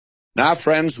Now,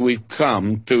 friends, we've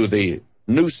come to the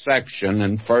new section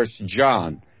in 1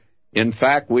 John. In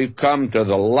fact, we've come to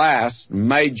the last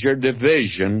major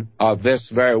division of this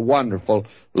very wonderful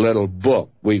little book.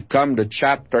 We've come to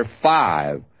chapter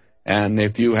 5, and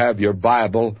if you have your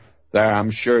Bible there,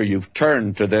 I'm sure you've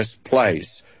turned to this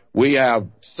place. We have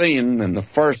seen in the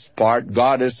first part,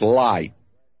 God is light.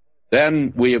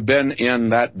 Then we have been in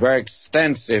that very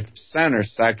extensive center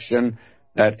section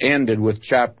that ended with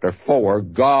chapter 4,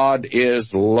 God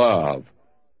is love.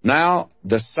 Now,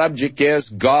 the subject is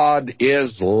God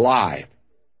is life.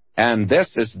 And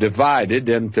this is divided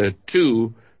into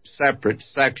two separate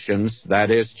sections, that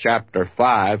is chapter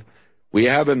 5. We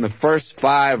have in the first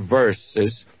 5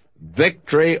 verses,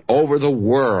 victory over the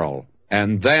world.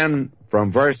 And then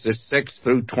from verses 6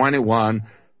 through 21,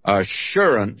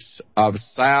 assurance of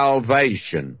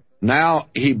salvation. Now,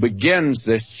 he begins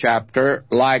this chapter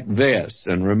like this.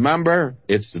 And remember,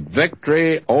 it's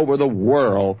victory over the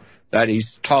world that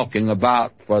he's talking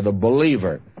about for the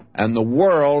believer. And the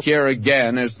world here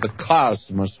again is the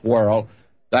cosmos world.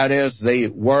 That is the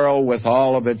world with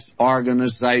all of its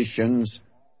organizations,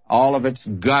 all of its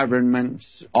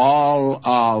governments, all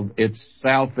of its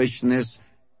selfishness,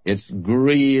 its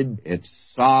greed,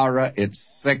 its sorrow, its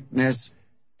sickness,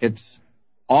 its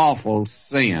awful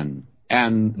sin.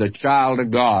 And the child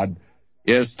of God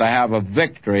is to have a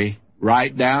victory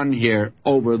right down here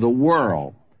over the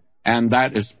world. And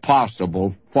that is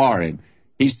possible for him.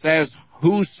 He says,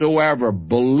 whosoever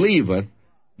believeth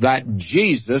that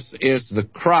Jesus is the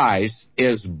Christ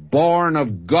is born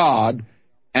of God,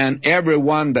 and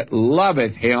everyone that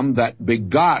loveth him that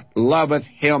begot loveth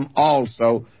him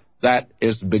also that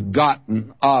is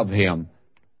begotten of him.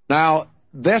 Now,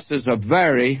 this is a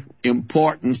very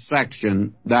important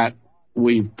section that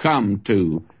we've come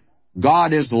to.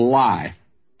 God is life,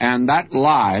 and that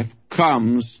life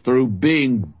comes through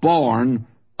being born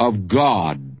of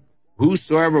God.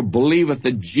 Whosoever believeth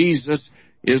that Jesus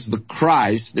is the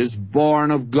Christ is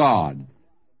born of God.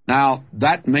 Now,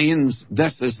 that means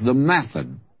this is the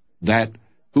method, that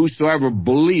whosoever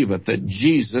believeth that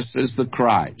Jesus is the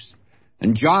Christ.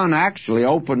 And John actually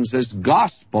opens his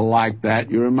gospel like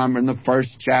that. You remember in the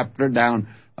first chapter, down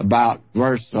about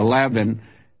verse 11,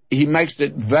 he makes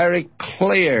it very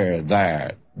clear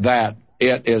there that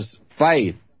it is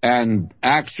faith, and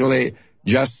actually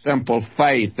just simple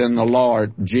faith in the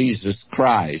Lord Jesus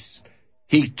Christ.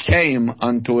 He came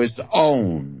unto his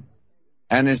own,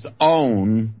 and his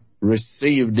own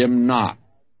received him not.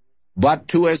 But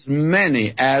to as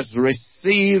many as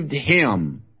received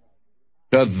him,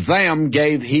 to them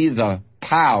gave he the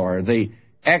power, the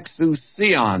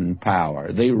exousion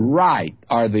power, the right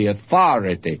or the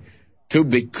authority to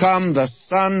become the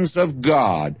sons of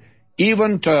God,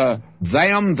 even to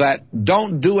them that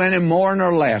don't do any more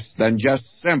nor less than just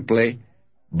simply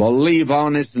believe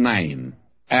on his name.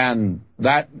 And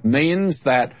that means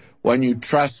that when you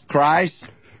trust Christ,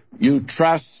 you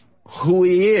trust who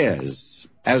he is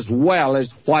as well as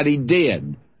what he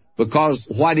did, because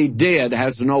what he did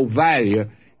has no value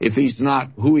if he's not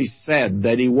who he said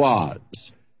that he was.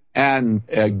 And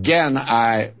again,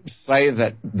 I say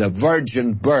that the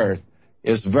virgin birth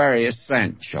is very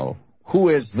essential. Who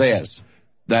is this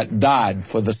that died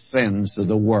for the sins of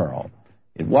the world?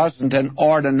 It wasn't an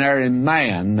ordinary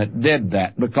man that did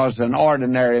that, because an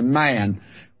ordinary man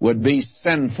would be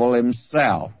sinful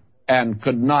himself and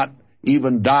could not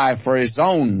even die for his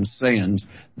own sins.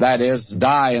 That is,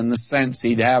 die in the sense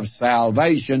he'd have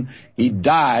salvation. He'd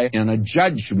die in a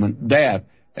judgment death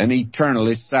and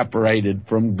eternally separated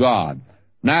from God.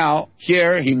 Now,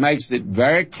 here he makes it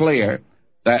very clear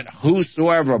that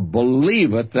whosoever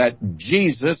believeth that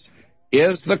Jesus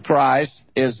is the Christ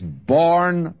is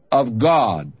born of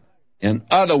God. In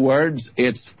other words,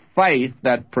 it's faith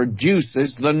that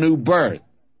produces the new birth.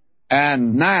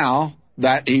 And now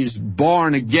that he's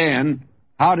born again,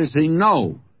 how does he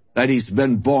know that he's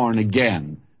been born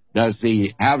again? Does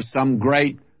he have some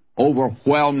great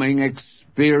overwhelming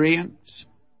experience?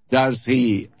 Does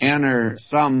he enter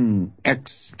some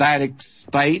ecstatic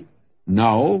state?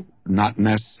 No, not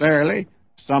necessarily.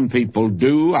 Some people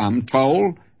do, I'm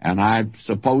told, and I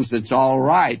suppose it's all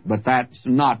right, but that's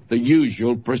not the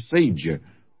usual procedure.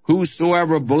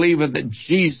 Whosoever believeth that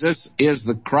Jesus is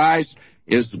the Christ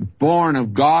is born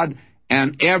of God,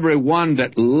 and every one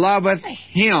that loveth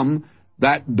him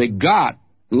that begot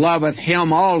loveth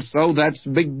him also that's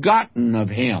begotten of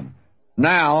him.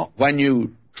 Now, when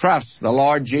you trust the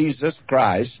Lord Jesus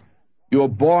Christ, you're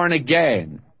born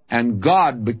again, and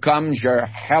God becomes your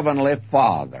heavenly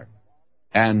Father.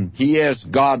 And he is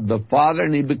God the Father,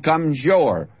 and he becomes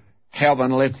your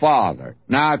heavenly Father.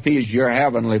 Now, if he's your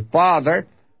heavenly Father,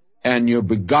 and you're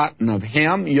begotten of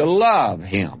Him, you love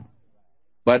Him.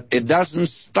 But it doesn't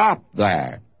stop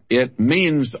there. It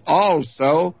means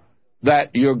also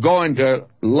that you're going to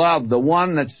love the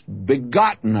one that's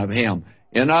begotten of Him.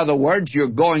 In other words, you're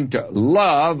going to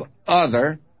love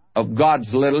other of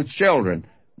God's little children.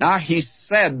 Now, He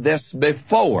said this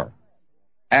before,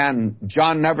 and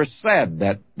John never said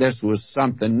that this was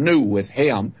something new with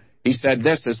Him. He said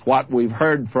this is what we've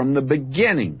heard from the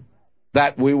beginning,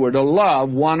 that we were to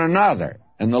love one another.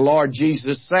 And the Lord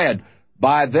Jesus said,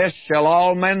 "By this shall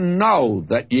all men know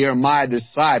that ye are my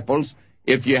disciples,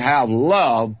 if you have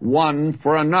love one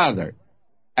for another."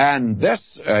 And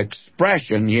this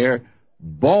expression here,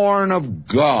 born of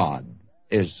God,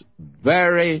 is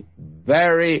very,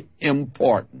 very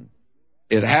important.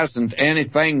 It hasn't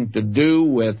anything to do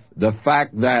with the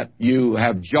fact that you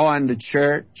have joined the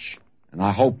church, and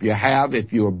I hope you have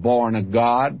if you are born of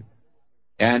God.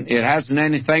 And it hasn't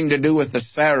anything to do with the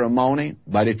ceremony,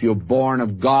 but if you're born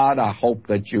of God, I hope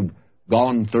that you've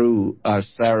gone through a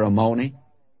ceremony.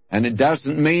 And it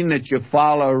doesn't mean that you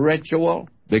follow a ritual,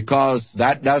 because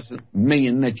that doesn't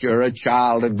mean that you're a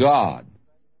child of God.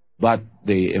 But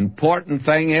the important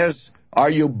thing is, are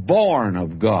you born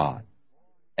of God?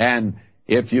 And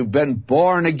if you've been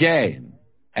born again,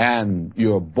 and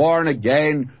you're born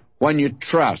again when you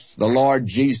trust the Lord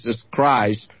Jesus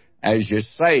Christ as your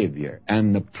Savior,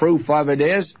 and the proof of it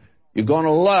is, you're going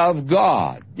to love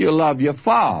God. You love your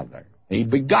Father. He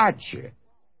begot you.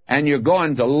 And you're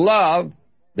going to love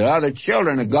the other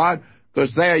children of God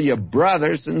because they're your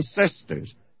brothers and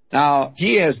sisters. Now,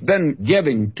 He has been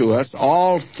giving to us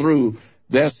all through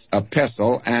this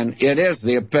epistle, and it is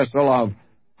the epistle of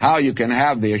how you can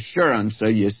have the assurance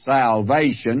of your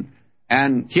salvation.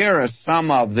 And here are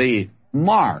some of the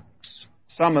marks,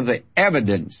 some of the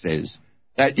evidences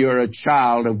that you're a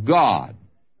child of God.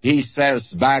 He says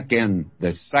back in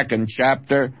the 2nd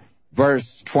chapter,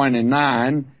 verse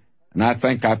 29, and I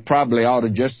think I probably ought to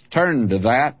just turn to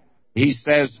that. He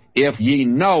says, "If ye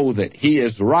know that He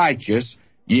is righteous,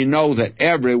 ye know that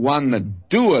every one that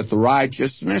doeth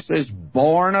righteousness is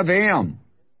born of Him."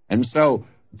 And so,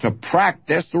 to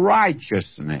practice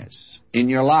righteousness in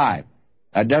your life,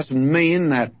 that doesn't mean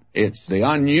that it's the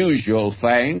unusual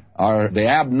thing or the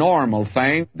abnormal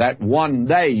thing that one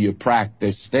day you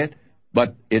practiced it,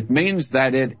 but it means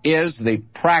that it is the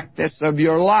practice of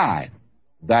your life.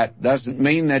 That doesn't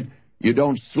mean that you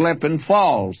don't slip and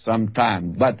fall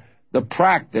sometime, but the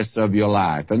practice of your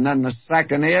life. And then the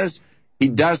second is, he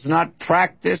does not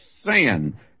practice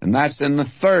sin. And that's in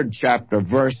the 3rd chapter,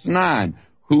 verse 9.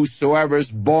 "Whosoever is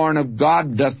born of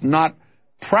God doth not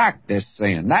practice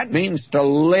sin." That means to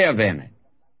live in it,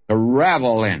 to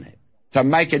revel in it, to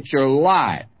make it your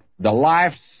life. The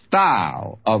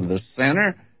lifestyle of the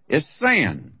sinner is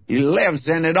sin. He lives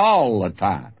in it all the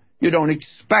time. You don't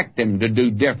expect him to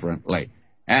do differently.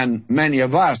 And many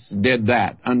of us did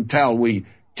that until we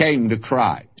came to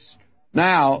Christ.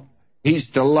 Now, he's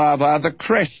to love other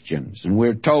Christians, and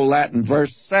we're told that in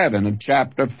verse 7 of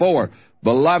chapter 4.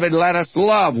 "Beloved, let us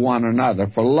love one another,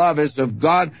 for love is of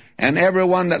God, and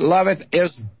everyone that loveth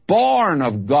is born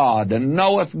of God and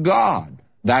knoweth God."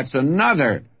 That's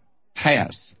another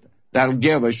test that'll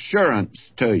give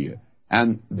assurance to you,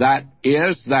 and that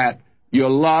is that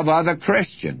you'll love other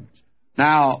Christians.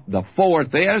 Now, the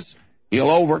fourth is,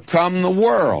 he'll overcome the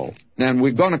world. And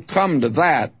we're going to come to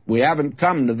that. We haven't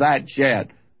come to that yet.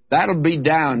 That'll be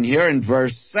down here in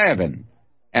verse 7.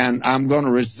 And I'm going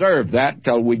to reserve that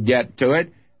till we get to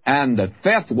it. And the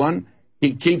fifth one,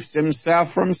 he keeps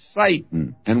himself from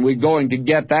Satan. And we're going to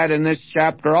get that in this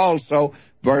chapter also,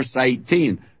 verse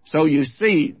 18. So you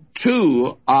see,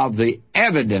 two of the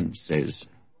evidences,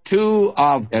 two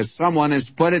of, as someone has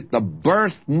put it, the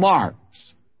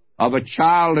birthmarks of a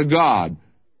child of God.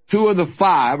 2 of the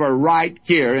 5 are right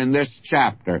here in this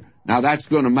chapter. Now, that's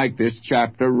going to make this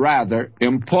chapter rather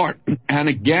important. And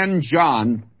again,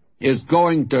 John is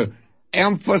going to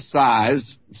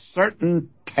emphasize certain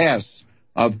tests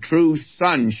of true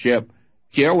sonship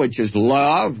here, which is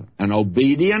love and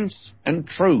obedience and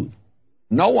truth.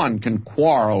 No one can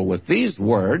quarrel with these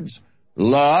words,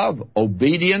 love,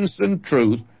 obedience, and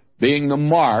truth being the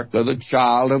mark of the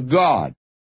child of God.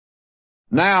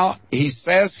 Now, he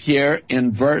says here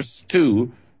in verse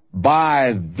 2,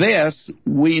 "By this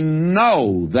we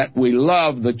know that we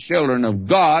love the children of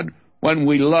God, when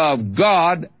we love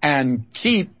God and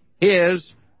keep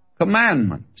His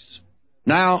commandments."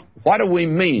 Now, what do we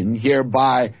mean here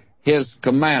by His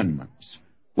commandments?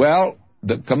 Well,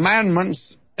 the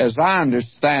commandments, as I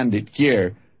understand it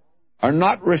here, are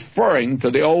not referring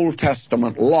to the Old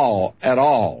Testament law at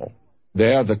all.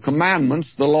 They are the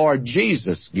commandments the Lord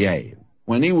Jesus gave.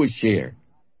 when he was here.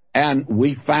 And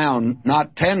we found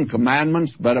not 10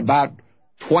 commandments, but about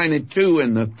 22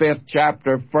 in the 5th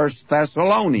chapter of 1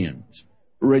 Thessalonians.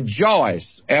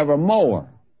 Rejoice evermore.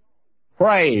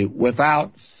 Pray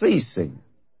without ceasing.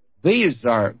 These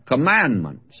are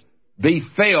commandments. Be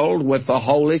filled with the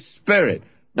Holy Spirit.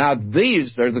 Now,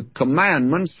 these are the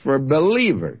commandments for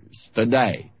believers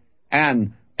today.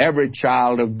 And every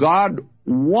child of God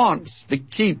wants to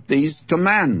keep these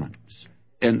commandments.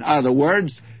 In other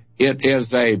words, it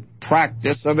is a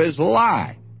practice of his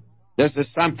life. This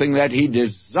is something that he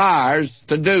desires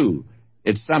to do.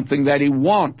 It's something that he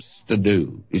wants to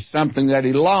do. It's something that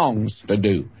he longs to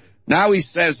do. Now he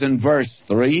says in verse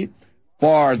 3,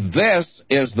 for this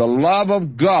is the love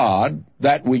of God,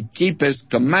 that we keep his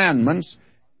commandments,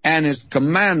 and his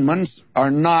commandments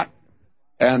are not,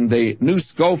 and the New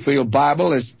Scofield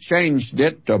Bible has changed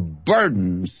it to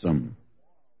burdensome.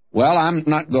 Well, I'm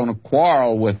not going to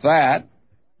quarrel with that,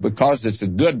 because it's a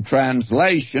good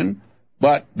translation,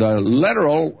 but the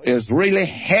literal is really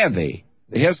heavy.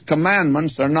 His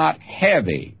commandments are not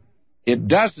heavy. It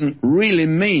doesn't really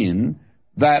mean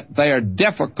that they are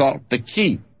difficult to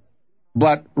keep,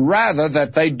 but rather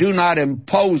that they do not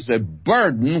impose a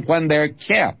burden when they're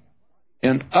kept.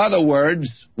 In other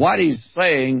words, what he's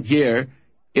saying here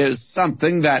is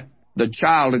something that the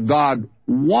child of God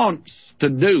wants to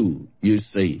do, you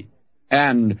see.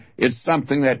 And it's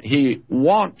something that he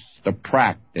wants to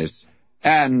practice.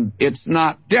 And it's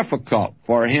not difficult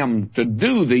for him to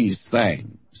do these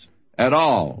things at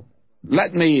all.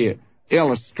 Let me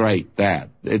illustrate that.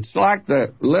 It's like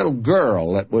the little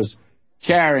girl that was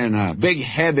carrying a big,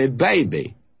 heavy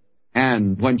baby.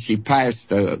 And when she passed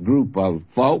a group of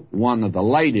folk, one of the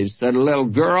ladies said, little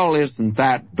girl, isn't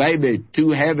that baby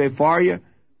too heavy for you?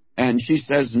 And she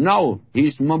says, no,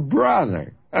 he's my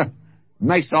brother.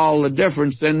 Makes all the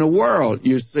difference in the world,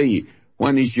 you see,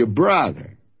 when he's your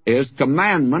brother. His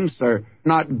commandments are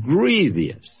not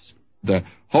grievous. The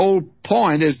whole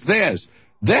point is this.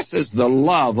 This is the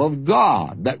love of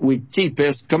God, that we keep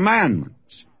his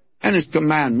commandments. And his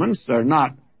commandments are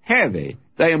not heavy.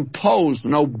 They impose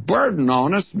no burden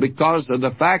on us because of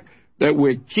the fact that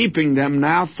we're keeping them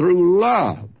now through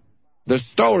love. The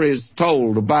story is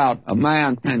told about a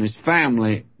man and his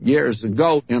family years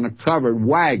ago in a covered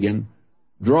wagon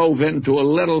drove into a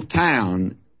little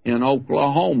town in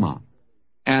Oklahoma.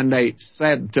 And they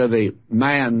said to the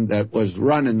man that was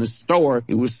running the store,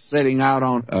 he was sitting out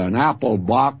on an apple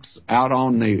box out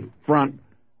on the front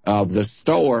of the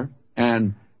store,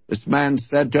 and this man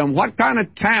said to him, what kind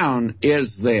of town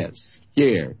is this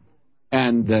here?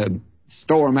 And the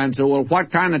storeman said, well,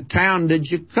 what kind of town did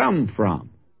you come from?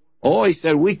 Oh, he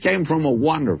said, we came from a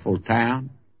wonderful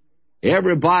town.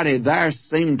 Everybody there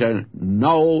seemed to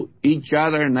know each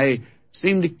other, and they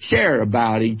seemed to care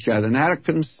about each other and had a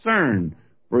concern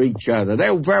for each other.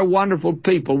 They were very wonderful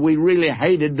people. We really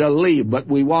hated to leave, but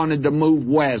we wanted to move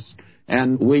west,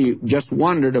 and we just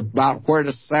wondered about where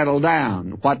to settle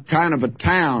down. What kind of a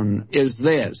town is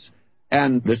this?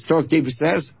 And the storekeeper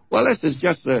says, well, this is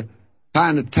just the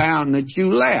kind of town that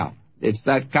you left. It's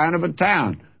that kind of a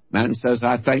town. Man says,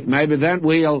 I think maybe then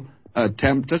we'll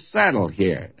attempt to settle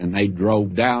here. And they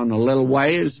drove down a little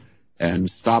ways and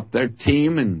stopped their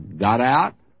team and got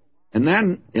out. And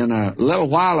then in a little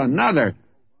while, another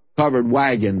covered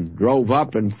wagon drove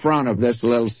up in front of this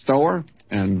little store.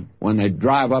 And when they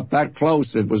drive up that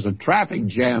close, it was a traffic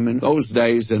jam in those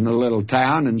days in the little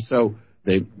town. And so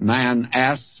the man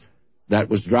asks that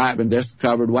was driving this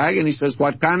covered wagon, he says,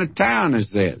 what kind of town is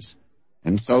this?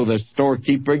 And so the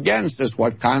storekeeper again says,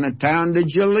 what kind of town did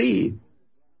you leave?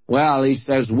 Well, he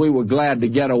says, we were glad to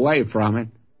get away from it.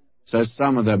 Says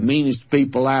some of the meanest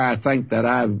people there, I think, that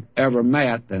I've ever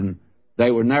met, and they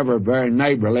were never very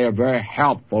neighborly or very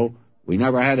helpful. We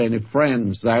never had any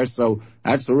friends there, so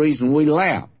that's the reason we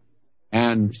left.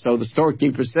 And so the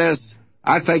storekeeper says,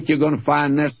 I think you're going to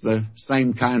find this the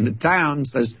same kind of town.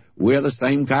 Says, we're the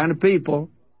same kind of people.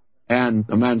 And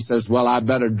the man says, well, I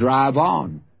better drive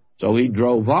on. So he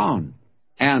drove on.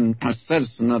 And a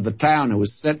citizen of the town who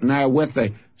was sitting there with the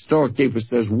storekeeper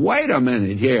says, wait a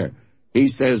minute here. He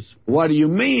says, what do you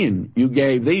mean? You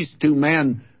gave these two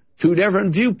men two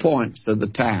different viewpoints of the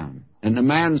town. And the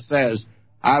man says,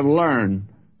 I've learned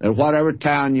that whatever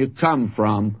town you come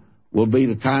from will be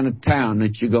the kind of town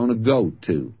that you're going to go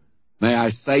to. May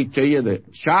I say to you, the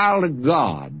child of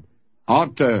God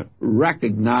ought to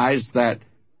recognize that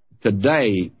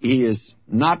today he is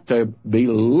not to be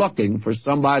looking for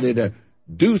somebody to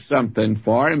do something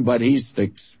for him, but he's to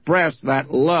express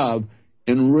that love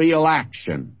in real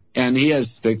action. And he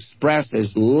is to express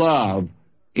his love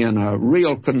in a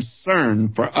real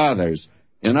concern for others.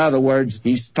 In other words,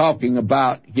 he's talking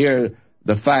about here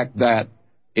the fact that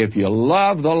if you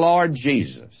love the Lord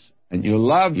Jesus and you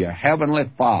love your Heavenly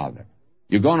Father,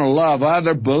 you're going to love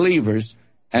other believers,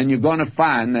 and you're going to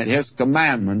find that His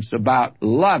commandments about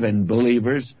loving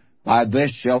believers, by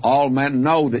this shall all men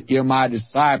know that you're my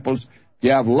disciples, if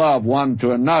you have love one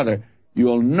to another,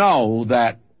 you'll know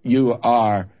that you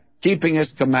are keeping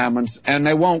His commandments, and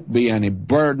there won't be any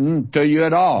burden to you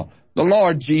at all. The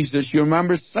Lord Jesus, you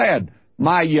remember, said,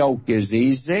 my yoke is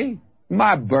easy,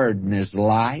 my burden is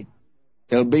light.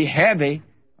 It'll be heavy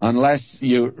unless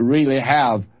you really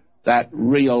have that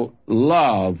real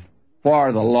love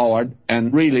for the Lord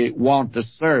and really want to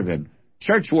serve Him.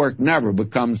 Church work never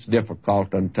becomes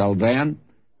difficult until then.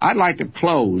 I'd like to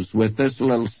close with this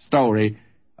little story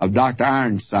of Dr.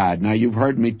 Ironside. Now, you've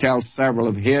heard me tell several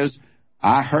of his.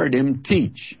 I heard him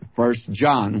teach 1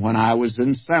 John when I was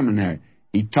in seminary.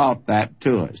 He taught that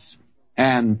to us.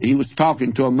 And he was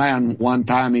talking to a man one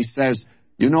time. He says,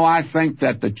 you know, I think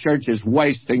that the church is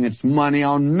wasting its money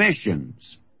on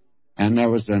missions. And there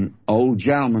was an old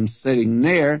gentleman sitting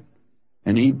near,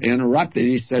 and he interrupted.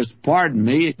 He says, pardon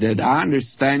me, did I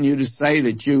understand you to say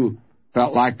that you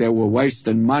felt like they were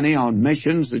wasting money on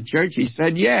missions at church? He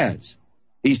said, yes.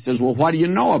 He says, well, what do you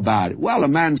know about it? Well, the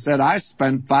man said, I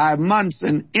spent 5 months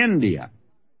in India,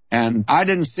 and I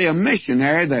didn't see a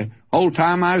missionary the whole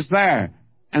time I was there.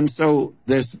 And so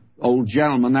this old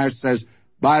gentleman there says,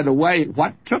 by the way,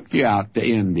 what took you out to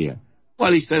India?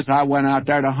 Well, he says, I went out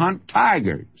there to hunt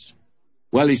tigers.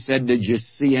 Well, he said, did you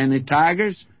see any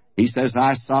tigers? He says,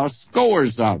 I saw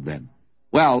scores of them.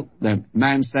 Well, the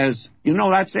man says, you know,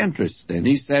 that's interesting.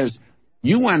 He says,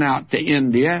 you went out to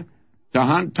India to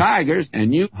hunt tigers,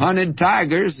 and you hunted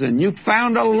tigers, and you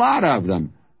found a lot of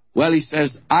them. Well, he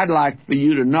says, I'd like for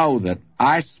you to know that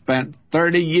I spent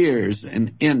 30 years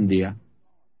in India,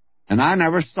 and I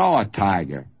never saw a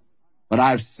tiger, but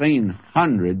I've seen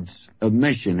hundreds of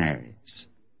missionaries.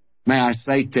 May I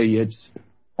say to you, it's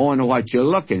only what you're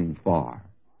looking for,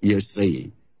 you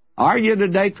see. Are you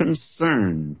today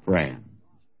concerned, friend,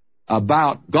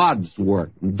 about God's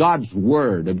work, God's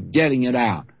Word, of getting it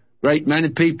out? Great many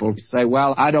people say,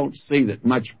 well, I don't see that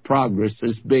much progress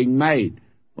is being made.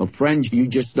 Well, friends, you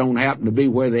just don't happen to be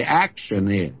where the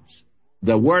action is.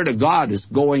 The Word of God is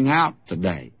going out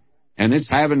today, and it's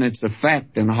having its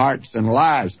effect in hearts and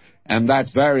lives, and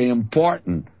that's very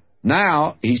important.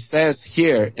 Now, he says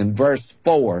here in verse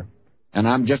 4, and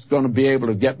I'm just going to be able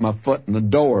to get my foot in the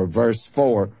door, verse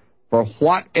 4, for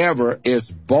whatever is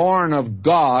born of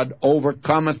God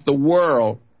overcometh the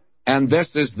world, and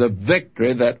this is the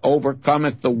victory that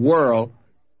overcometh the world,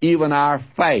 even our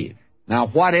faith. Now,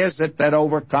 what is it that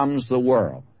overcomes the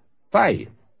world? Faith.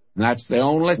 And that's the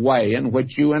only way in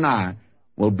which you and I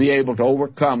will be able to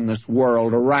overcome this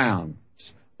world around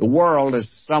us. The world, as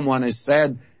someone has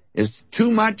said, is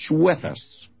too much with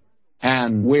us.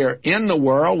 And we're in the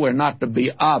world, we're not to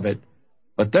be of it.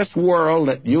 But this world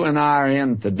that you and I are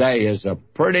in today is a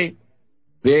pretty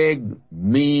big,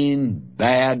 mean,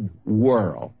 bad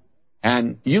world.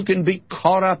 And you can be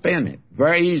caught up in it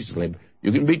very easily.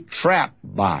 You can be trapped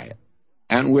by it.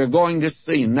 And we're going to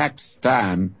see next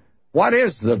time, what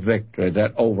is the victory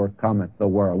that overcometh the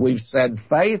world? We've said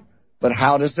faith, but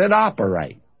how does it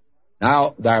operate?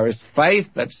 Now, there is faith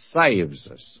that saves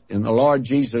us in the Lord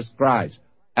Jesus Christ.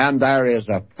 And there is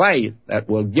a faith that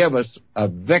will give us a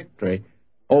victory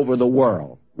over the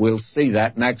world. We'll see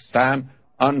that next time.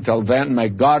 Until then, may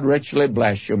God richly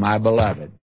bless you, my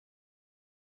beloved.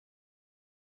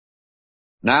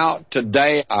 Now,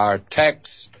 today, our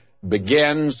text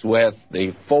begins with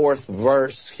the 4th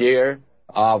verse here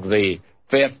of the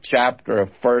 5th chapter of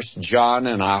 1 John,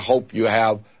 and I hope you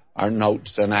have our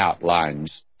notes and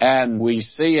outlines. And we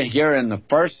see here in the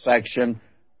first section,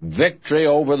 victory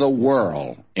over the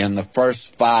world in the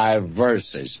first 5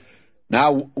 verses.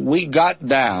 Now, we got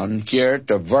down here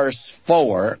to verse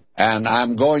 4, and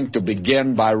I'm going to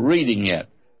begin by reading it.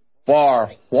 For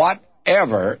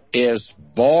whatever is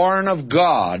born of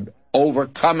God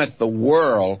overcometh the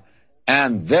world,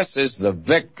 and this is the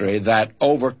victory that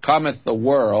overcometh the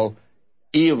world,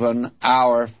 even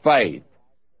our faith.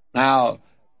 Now,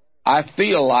 I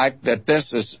feel like that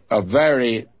this is a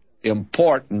very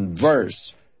important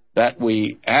verse that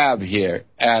we have here,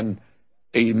 and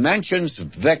he mentions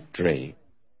victory.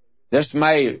 This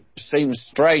may seem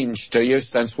strange to you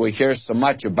since we hear so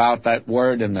much about that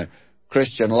word in the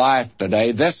Christian life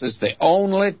today. This is the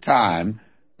only time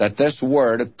that this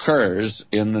word occurs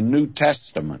in the New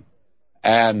Testament.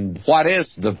 And what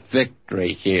is the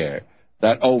victory here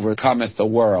that overcometh the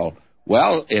world?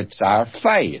 Well, it's our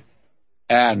faith.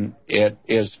 And it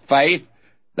is faith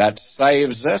that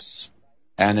saves us,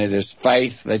 and it is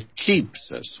faith that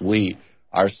keeps us. We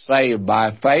are saved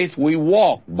by faith. We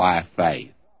walk by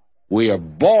faith. We are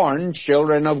born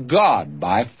children of God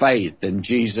by faith in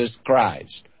Jesus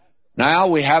Christ.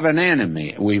 Now we have an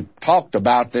enemy. We've talked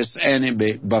about this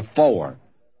enemy before.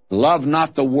 Love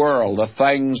not the world, the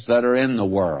things that are in the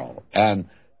world. And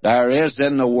there is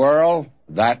in the world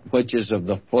that which is of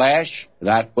the flesh,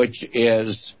 that which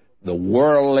is the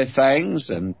worldly things,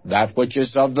 and that which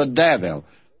is of the devil.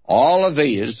 All of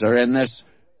these are in this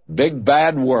big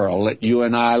bad world that you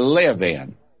and I live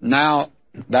in. Now,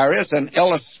 there is an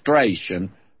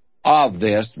illustration of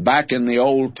this back in the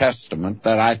Old Testament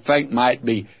that I think might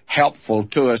be helpful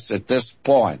to us at this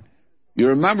point. You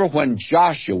remember when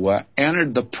Joshua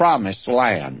entered the Promised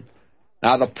Land.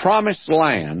 Now, the Promised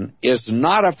Land is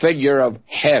not a figure of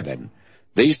heaven.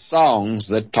 These songs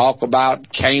that talk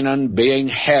about Canaan being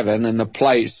heaven and the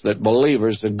place that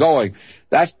believers are going,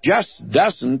 that just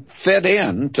doesn't fit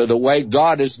in to the way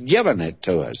God has given it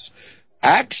to us.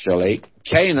 Actually,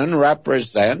 Canaan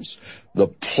represents the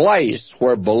place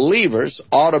where believers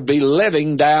ought to be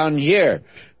living down here.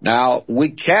 Now,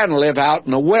 we can live out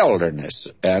in the wilderness,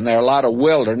 and there are a lot of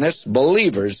wilderness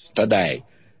believers today,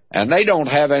 and they don't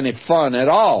have any fun at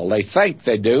all. They think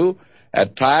they do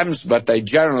at times, but they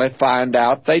generally find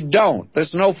out they don't.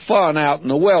 There's no fun out in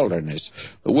the wilderness.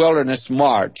 The wilderness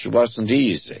march wasn't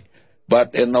easy.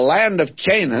 But in the land of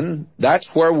Canaan, that's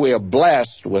where we are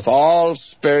blessed with all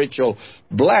spiritual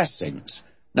blessings.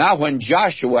 Now, when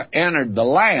Joshua entered the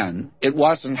land, it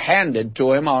wasn't handed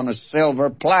to him on a silver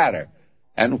platter.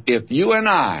 And if you and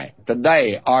I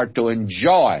today are to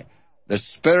enjoy the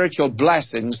spiritual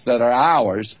blessings that are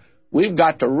ours, we've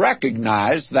got to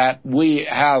recognize that we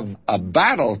have a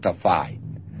battle to fight,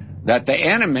 that the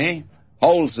enemy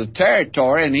holds the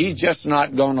territory, and he's just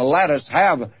not going to let us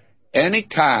have any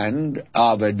kind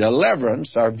of a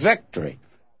deliverance or victory.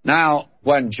 Now,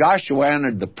 when Joshua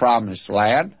entered the Promised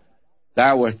Land,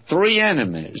 there were 3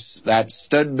 enemies that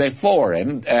stood before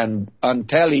him, and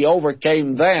until he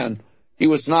overcame them, he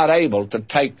was not able to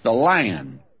take the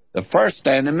land. The first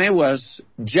enemy was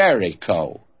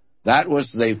Jericho. That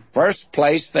was the first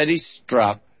place that he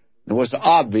struck. It was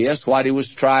obvious what he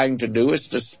was trying to do is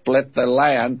to split the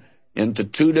land into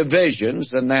 2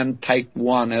 divisions and then take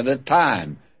one at a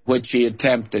time, which he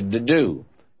attempted to do.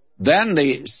 Then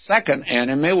the second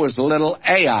enemy was little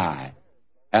Ai.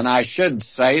 And I should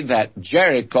say that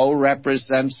Jericho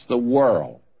represents the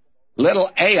world.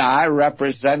 Little Ai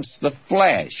represents the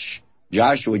flesh.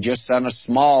 Joshua just sent a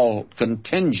small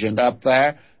contingent up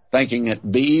there, thinking it'd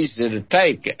be easy to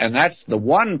take. And that's the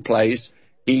one place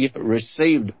he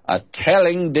received a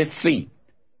telling defeat.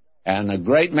 And a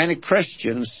great many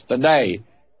Christians today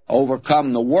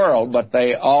overcome the world, but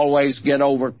they always get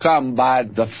overcome by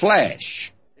the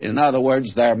flesh. In other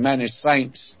words, there are many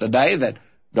saints today that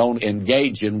don't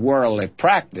engage in worldly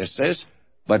practices,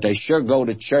 but they sure go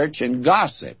to church and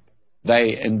gossip.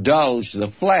 They indulge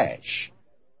the flesh.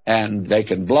 And they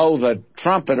can blow the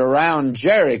trumpet around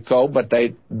Jericho, but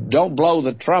they don't blow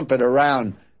the trumpet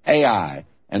around Ai.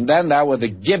 And then there were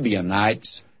the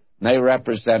Gibeonites. They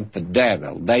represent the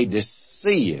devil. They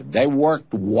deceived. They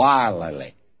worked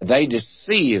wildly. They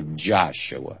deceived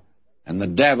Joshua. And the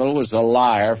devil was a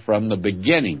liar from the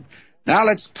beginning. Now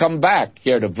let's come back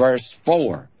here to verse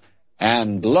 4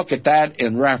 and look at that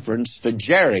in reference to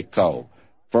Jericho.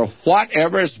 For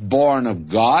whatever is born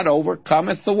of God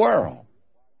overcometh the world.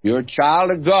 You're a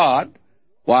child of God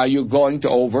while you're going to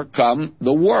overcome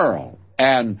the world.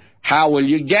 And how will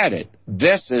you get it?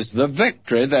 This is the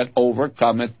victory that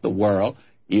overcometh the world,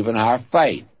 even our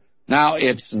faith. Now,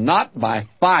 it's not by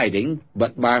fighting,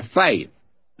 but by faith.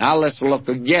 Now, let's look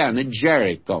again at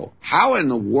Jericho. How in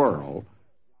the world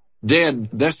did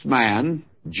this man,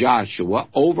 Joshua,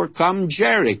 overcome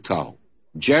Jericho?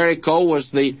 Jericho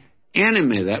was the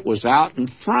enemy that was out in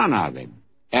front of him.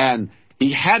 And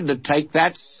he had to take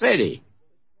that city.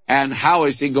 And how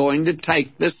is he going to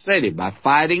take the city? By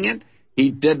fighting it? He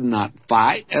did not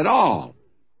fight at all.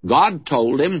 God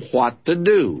told him what to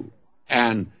do.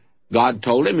 And God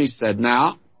told him, he said,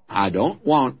 now, I don't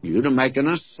want you to make an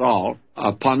assault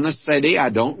upon the city.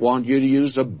 I don't want you to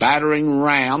use a battering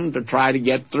ram to try to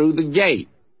get through the gate.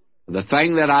 The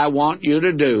thing that I want you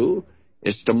to do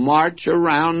is to march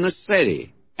around the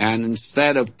city. And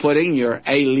instead of putting your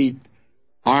elite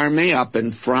army up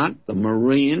in front, the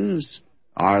Marines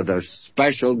or the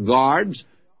special guards,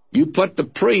 you put the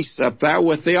priests up there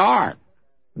with the ark.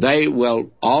 They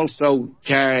will also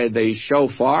carry the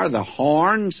shofar, the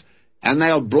horns, and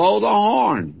they'll blow the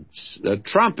horns. The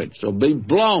trumpets will be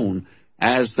blown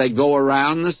as they go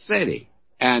around the city,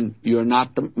 and you're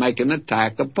not to make an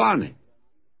attack upon it.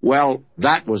 Well,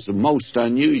 that was the most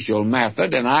unusual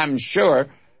method, and I'm sure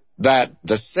that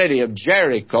the city of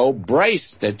Jericho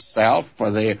braced itself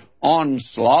for the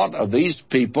onslaught of these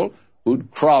people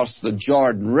who'd crossed the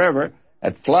Jordan River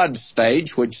at flood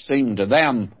stage, which seemed to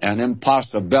them an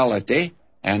impossibility,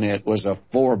 and it was a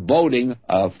foreboding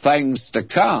of things to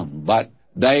come. But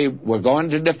they were going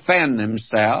to defend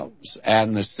themselves,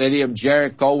 and the city of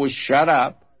Jericho was shut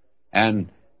up, and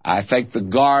I think the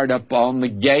guard up on the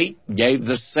gate gave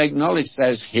the signal. It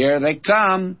says, "Here they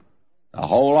come," the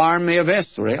whole army of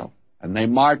Israel. And they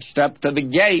marched up to the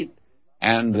gate,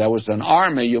 and there was an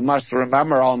army, you must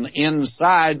remember, on the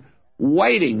inside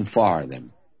waiting for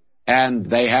them. And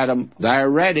they had them there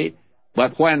ready.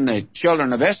 But when the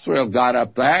children of Israel got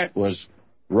up there, it was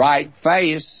right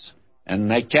face,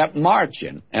 and they kept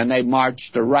marching. And they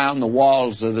marched around the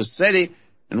walls of the city,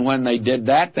 and when they did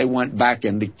that, they went back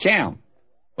into camp.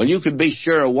 Well, you could be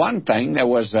sure of one thing. There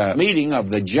was a meeting of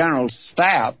the general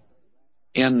staff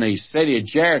in the city of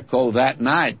Jericho that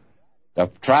night to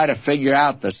try to figure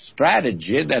out the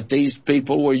strategy that these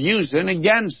people were using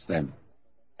against them.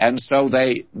 And so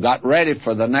they got ready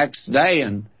for the next day,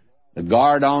 and the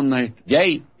guard on the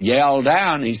gate yelled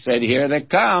down. He said, "Here they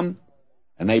come."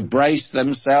 And they braced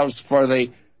themselves for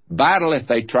the battle if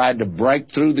they tried to break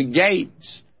through the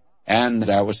gates. And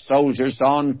there were soldiers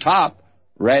on top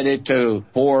ready to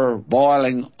pour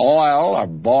boiling oil or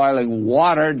boiling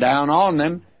water down on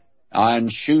them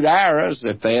and shoot arrows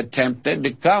if they attempted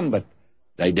to come. But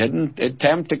they didn't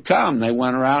attempt to come. They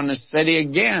went around the city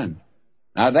again.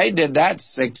 Now, they did that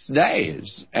 6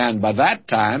 days. And by that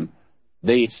time,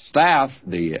 the staff,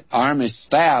 the army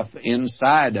staff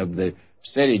inside of the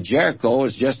city of Jericho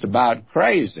was just about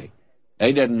crazy.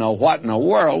 They didn't know what in the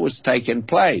world was taking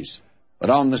place. But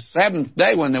on the 7th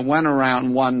day, when they went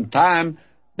around one time,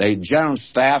 the general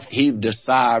staff heaved a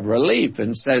sigh of relief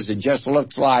and says it just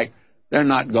looks like they're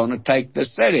not going to take the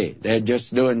city. They're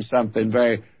just doing something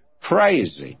very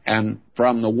crazy. And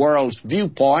from the world's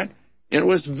viewpoint, it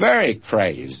was very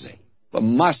crazy. But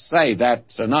must say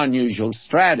that's an unusual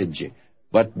strategy.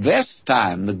 But this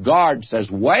time, the guard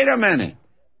says, "Wait a minute.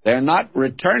 They're not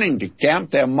returning to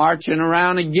camp. They're marching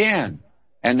around again."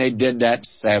 And they did that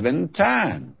 7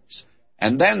 times.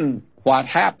 And then what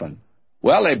happened?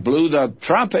 Well, they blew the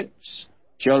trumpets,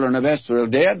 children of Israel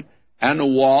did, and the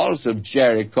walls of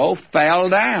Jericho fell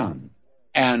down.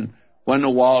 And when the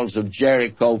walls of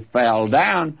Jericho fell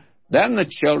down, then the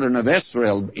children of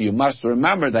Israel, you must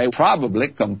remember, they probably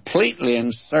completely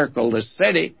encircled the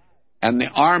city, and the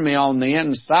army on the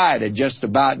inside had just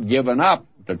about given up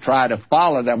to try to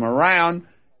follow them around,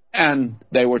 and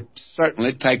they were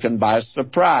certainly taken by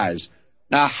surprise.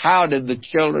 Now, how did the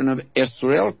children of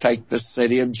Israel take the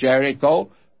city of Jericho?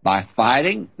 By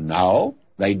fighting? No,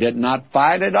 they did not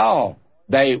fight at all.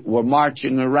 They were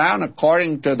marching around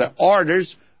according to the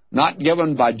orders not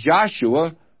given by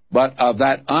Joshua, but of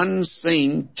that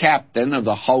unseen captain of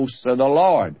the hosts of the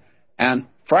Lord. And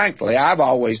frankly, I've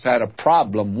always had a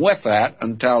problem with that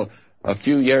until a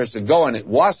few years ago, and it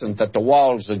wasn't that the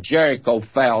walls of Jericho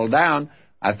fell down.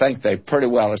 I think they pretty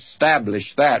well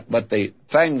established that. But the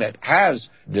thing that has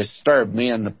disturbed me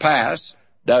in the past,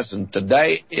 doesn't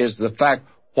today, is the fact,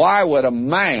 why would a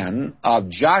man of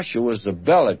Joshua's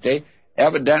ability,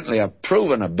 evidently a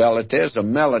proven ability as a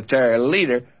military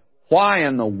leader, why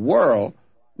in the world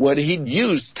would he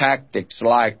use tactics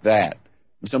like that?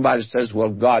 And somebody says, well,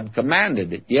 God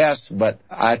commanded it. Yes, but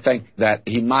I think that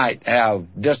he might have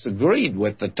disagreed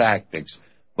with the tactics.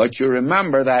 But you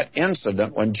remember that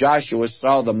incident when Joshua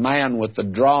saw the man with the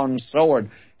drawn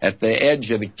sword at the edge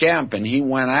of the camp, and he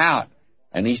went out,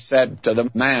 and he said to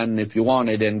the man, if you want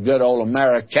it in good old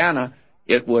Americana,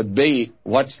 it would be,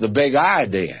 what's the big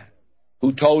idea?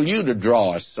 Who told you to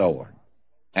draw a sword?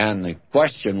 And the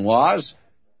question was,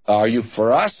 are you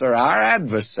for us or our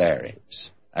adversaries?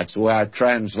 That's the way our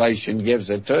translation gives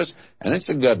it to us, and it's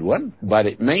a good one, but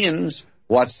it means,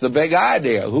 what's the big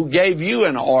idea? Who gave you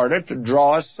an order to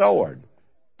draw a sword?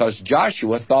 Because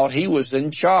Joshua thought he was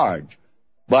in charge.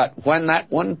 But when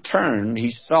that one turned,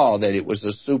 he saw that it was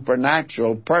a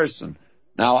supernatural person.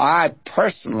 Now, I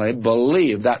personally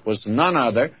believe that was none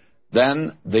other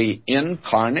than the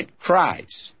incarnate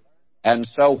Christ. And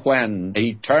so when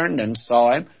he turned and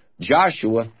saw him,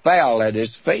 Joshua fell at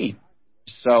his feet.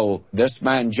 So this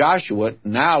man Joshua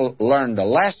now learned a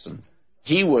lesson.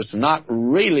 He was not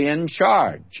really in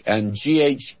charge, and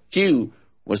GHQ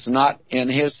was not in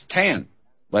his tent,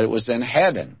 but it was in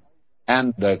heaven,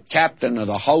 and the captain of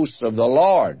the hosts of the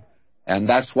Lord. And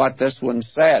that's what this one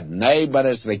said, nay, but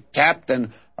as the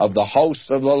captain of the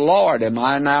hosts of the Lord am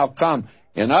I now come.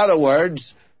 In other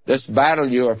words, This battle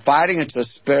you are fighting, it's a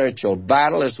spiritual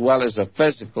battle as well as a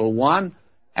physical one,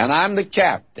 and I'm the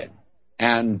captain.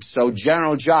 And so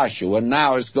General Joshua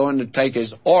now is going to take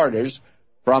his orders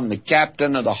from the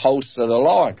captain of the hosts of the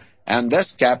Lord. And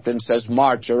this captain says,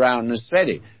 march around the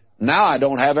city. Now I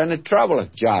don't have any trouble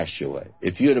with Joshua.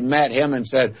 If you'd have met him and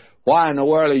said, why in the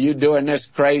world are you doing this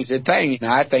crazy thing?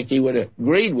 Now, I think he would have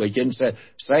agreed with you and said,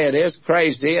 say it is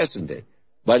crazy, isn't it?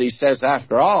 But he says,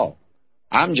 after all,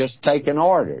 I'm just taking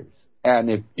orders. And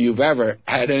if you've ever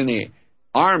had any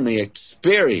Army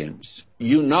experience,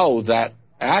 you know that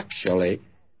actually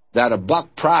that a buck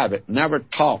private never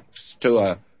talks to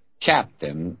a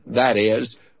captain. That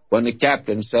is, when the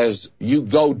captain says, you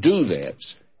go do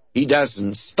this, he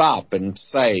doesn't stop and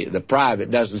say, the private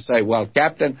doesn't say, well,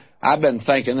 Captain, I've been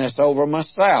thinking this over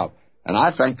myself, and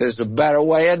I think there's a better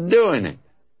way of doing it.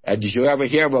 Did you ever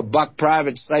hear of a buck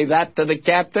private say that to the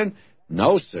captain?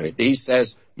 No, sir. He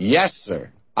says, yes,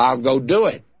 sir, I'll go do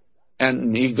it.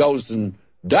 And he goes and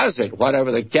does it,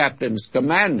 whatever the captain's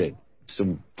commanded.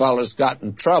 Some fellas got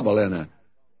in trouble in a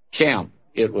camp.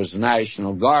 It was a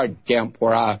National Guard camp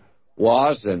where I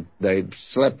was, and they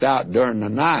slipped out during the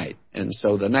night. And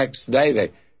so the next day,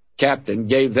 the captain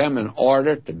gave them an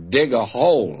order to dig a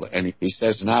hole. And he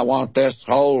says, and I want this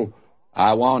hole,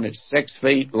 I want it 6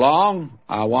 feet long,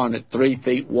 I want it 3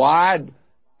 feet wide,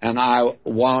 and I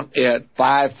want it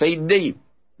 5 feet deep.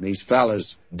 These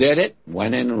fellas did it,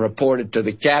 went in and reported to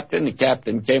the captain. The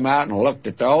captain came out and looked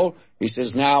at the hole. He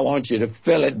says, now I want you to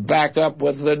fill it back up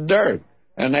with the dirt.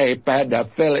 And they had to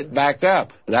fill it back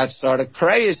up. That's sort of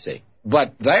crazy.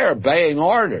 But they're obeying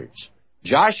orders.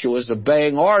 Joshua's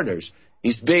obeying orders.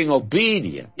 He's being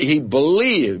obedient. He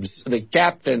believes the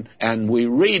captain, and we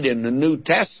read in the New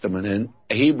Testament in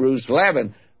Hebrews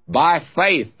 11, by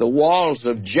faith the walls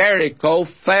of Jericho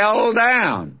fell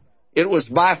down. It was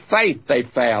by faith they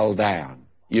fell down,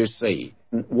 you see.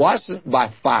 It wasn't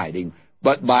by fighting,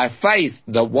 but by faith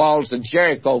the walls of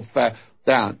Jericho fell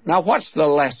down. Now, what's the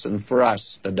lesson for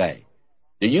us today?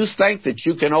 Do you think that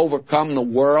you can overcome the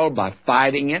world by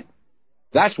fighting it?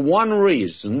 That's one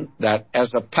reason that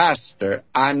as a pastor,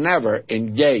 I never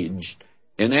engaged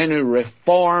in any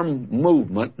reform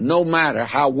movement, no matter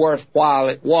how worthwhile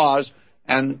it was,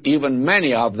 and even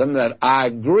many of them that I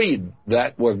agreed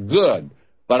that were good.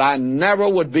 But I never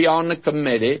would be on the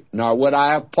committee, nor would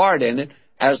I have part in it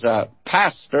as a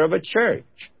pastor of a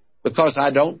church, because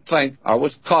I don't think I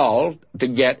was called to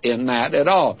get in that at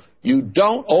all. You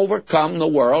don't overcome the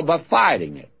world by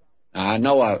fighting it. Now, I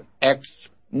know an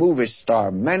ex-movie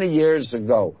star many years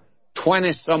ago,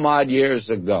 20-some-odd years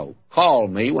ago,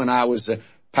 called me when I was a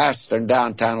pastor in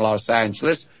downtown Los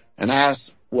Angeles and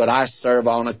asked would I serve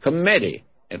on a committee.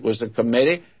 It was a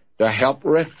committee to help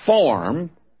reform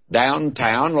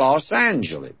downtown Los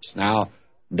Angeles. Now,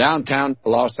 downtown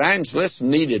Los Angeles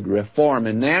needed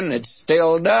reforming then. It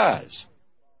still does.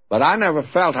 But I never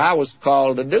felt I was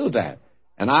called to do that.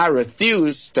 And I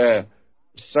refused to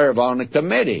serve on the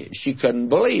committee. She couldn't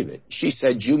believe it. She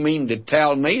said, you mean to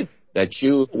tell me that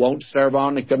you won't serve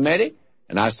on the committee?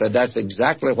 And I said, that's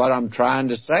exactly what I'm trying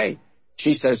to say.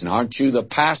 She says, aren't you the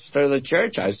pastor of the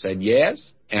church? I said,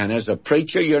 yes. And as a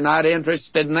preacher, you're not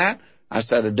interested in that? I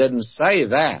said, I didn't say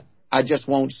that. I just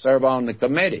won't serve on the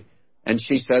committee. And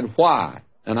she said, why?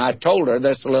 And I told her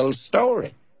this little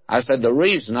story. I said, the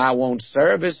reason I won't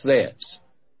serve is this.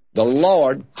 The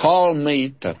Lord called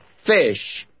me to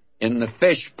fish in the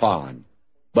fish pond,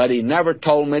 but He never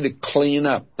told me to clean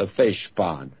up the fish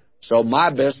pond. So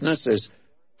my business is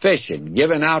fishing,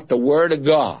 giving out the Word of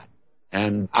God.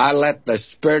 And I let the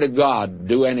Spirit of God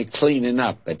do any cleaning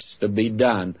up that's to be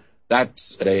done.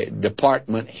 That's the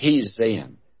department He's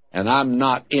in. And I'm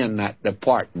not in that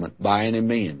department by any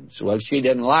means. Well, she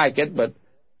didn't like it, but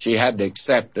she had to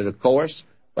accept it, of course.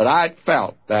 But I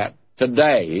felt that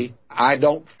today I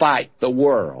don't fight the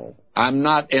world. I'm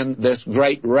not in this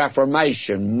great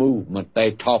Reformation movement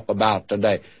they talk about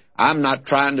today. I'm not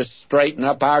trying to straighten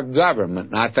up our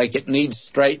government, and I think it needs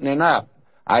straightening up.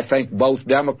 I think both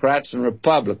Democrats and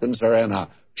Republicans are in a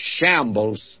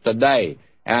shambles today,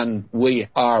 and we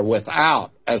are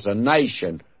without, as a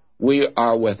nation, we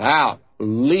are without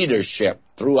leadership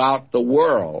throughout the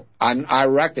world. I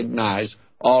recognize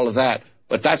all of that,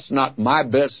 but that's not my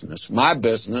business. My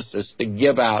business is to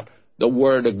give out the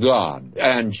Word of God.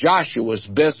 And Joshua's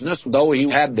business, though he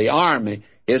had the army,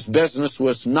 his business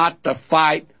was not to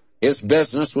fight. His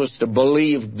business was to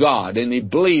believe God, and he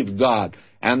believed God,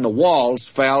 and the walls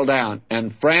fell down.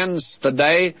 And friends,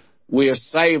 today we are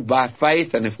saved by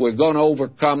faith, and if we're going to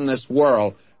overcome this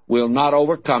world, we'll not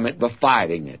overcome it by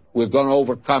fighting it. We're going to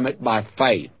overcome it by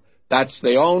faith. That's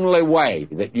the only way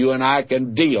that you and I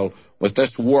can deal with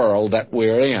this world that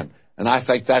we're in. And I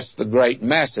think that's the great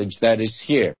message that is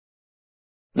here.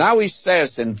 Now he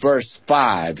says in verse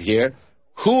 5 here,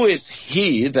 "Who is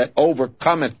he that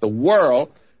overcometh the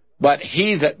world, but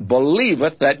he that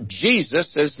believeth that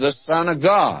Jesus is the Son of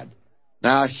God?"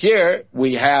 Now here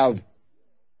we have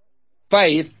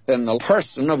faith in the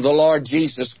person of the Lord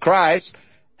Jesus Christ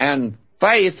and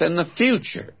faith in the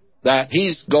future, that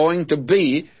he's going to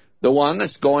be the one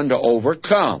that's going to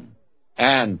overcome.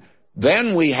 And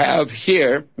then we have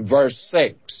here, verse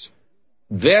 6,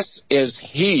 "This is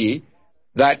he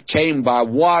that came by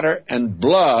water and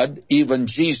blood, even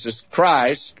Jesus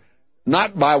Christ,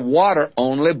 not by water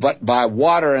only, but by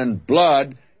water and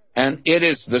blood, and it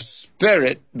is the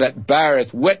Spirit that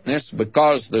beareth witness,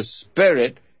 because the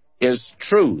Spirit is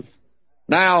truth."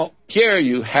 Now, here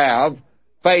you have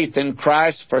faith in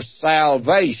Christ for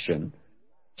salvation,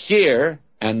 here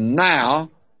and now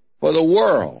for the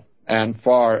world, and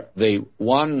for the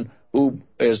one who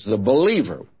is the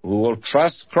believer, who will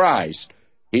trust Christ.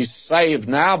 He's saved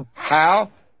now.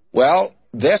 How? Well,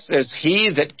 this is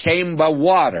he that came by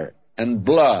water and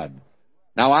blood.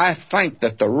 Now, I think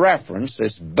that the reference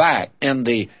is back in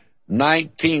the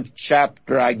 19th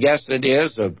chapter, I guess it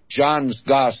is, of John's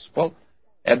Gospel,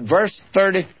 at verse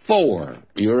 34.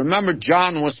 You remember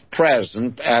John was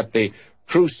present at the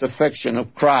crucifixion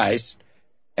of Christ,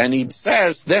 and he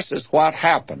says this is what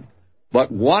happened.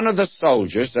 "But one of the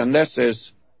soldiers," and this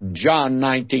is John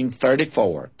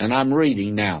 19:34, and I'm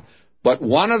reading now, "But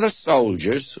one of the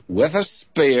soldiers with a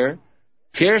spear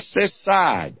pierced his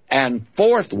side, and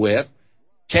forthwith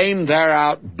came there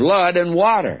out blood and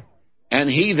water. And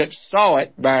he that saw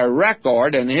it bare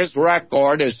record, and his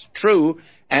record is true,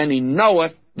 and he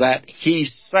knoweth that he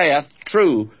saith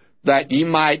true, that ye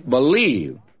might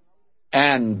believe."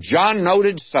 And John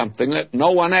noted something that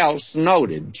no one else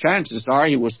noted. Chances are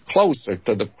he was closer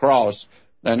to the cross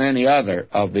than any other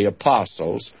of the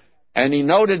apostles. And he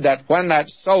noted that when that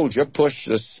soldier pushed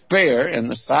the spear in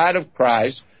the side of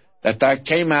Christ, that there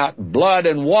came out blood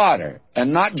and water,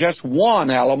 and not just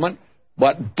one element,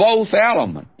 but both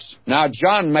elements. Now,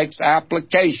 John makes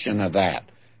application of that.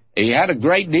 He had a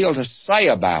great deal to say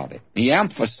about it. He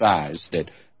emphasized it.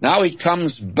 Now he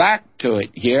comes back to it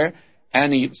here,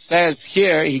 and he says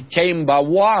here he came by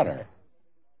water.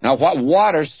 Now, what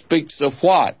water speaks of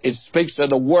what? It speaks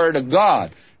of the Word of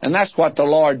God. And that's what the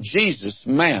Lord Jesus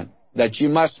meant, that you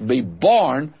must be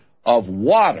born of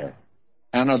water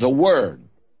and of the Word.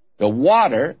 The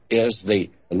water is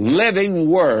the living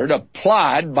Word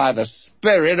applied by the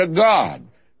Spirit of God.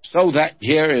 So that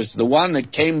here is the one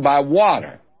that came by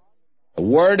water. The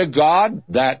Word of God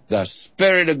that the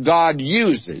Spirit of God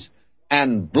uses.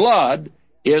 And blood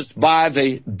is by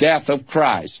the death of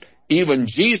Christ. Even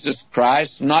Jesus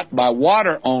Christ, not by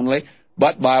water only,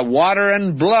 but by water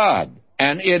and blood.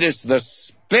 And it is the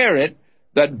Spirit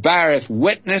that beareth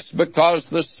witness, because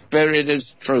the Spirit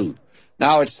is truth.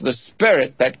 Now, it's the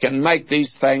Spirit that can make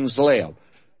these things live.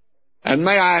 And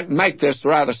may I make this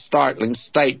rather startling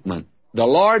statement. The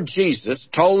Lord Jesus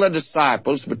told the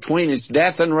disciples between his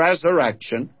death and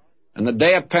resurrection and the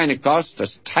day of Pentecost to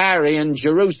tarry in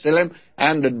Jerusalem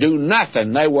and to do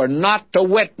nothing. They were not to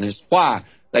witness. Why?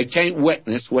 They can't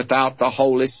witness without the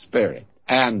Holy Spirit.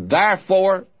 And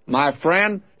therefore, my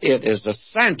friend, it is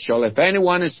essential, if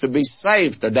anyone is to be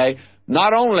saved today,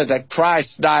 not only that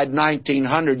Christ died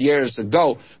 1900 years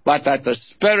ago, but that the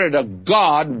Spirit of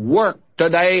God worked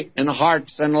today in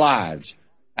hearts and lives.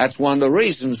 That's one of the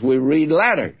reasons we read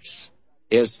letters,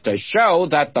 is to show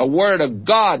that the Word of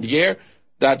God here,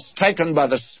 that's taken by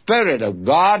the Spirit of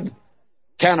God,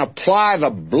 can apply the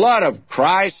blood of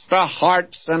Christ to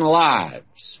hearts and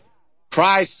lives.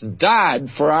 Christ died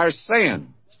for our sins,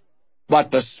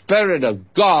 but the Spirit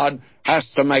of God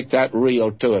has to make that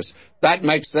real to us. That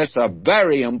makes this a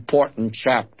very important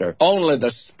chapter. Only the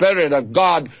Spirit of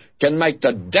God can make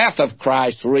the death of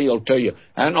Christ real to you,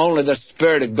 and only the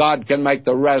Spirit of God can make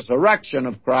the resurrection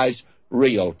of Christ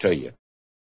real to you.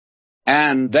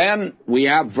 And then we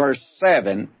have verse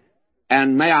 7,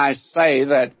 and may I say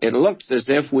that it looks as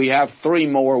if we have 3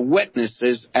 more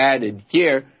witnesses added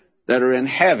here that are in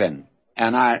heaven.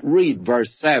 And I read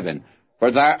verse 7, "For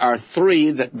there are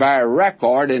 3 that bear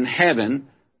record in heaven,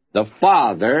 the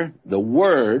Father, the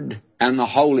Word, and the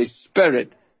Holy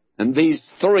Spirit, and these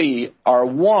 3 are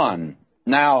one."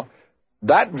 Now,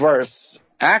 that verse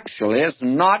actually is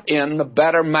not in the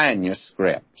better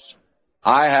manuscripts.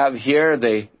 I have here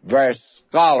the very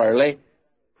scholarly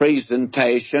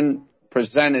presentation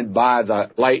presented by the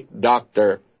late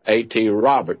Dr. A.T.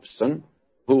 Robertson,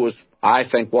 who was, I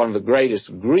think, one of the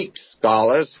greatest Greek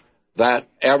scholars that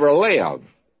ever lived.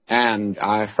 and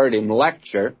I heard him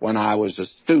lecture when I was a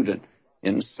student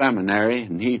in seminary,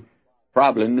 and he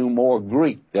probably knew more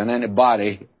Greek than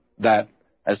anybody that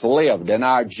has lived in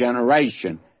our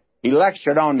generation. He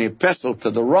lectured on the Epistle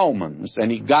to the Romans,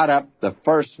 and he got up the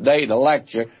first day to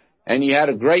lecture, and he had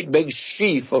a great big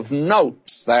sheaf of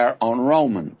notes there on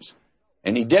Romans.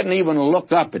 And he didn't even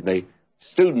look up at the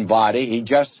student body. He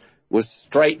just was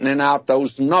straightening out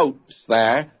those notes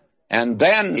there. And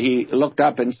then he looked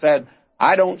up and said,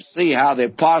 I don't see how the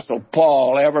Apostle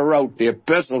Paul ever wrote the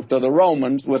Epistle to the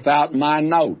Romans without my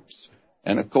notes.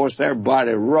 And, of course,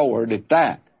 everybody roared at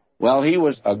that. Well, he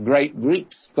was a great Greek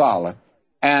scholar,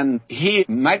 and he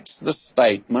makes the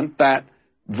statement that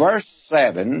verse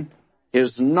 7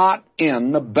 is not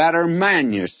in the better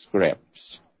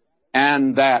manuscripts,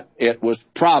 and that it was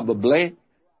probably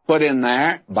put in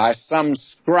there by some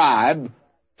scribe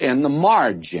in the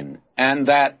margin, and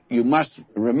that you must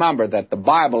remember that the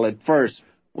Bible at first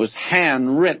was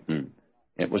handwritten.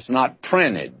 It was not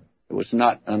printed. It was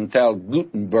not until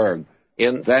Gutenberg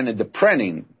invented the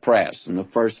printing press, and the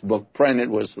first book printed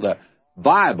was the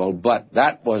Bible, but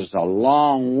that was a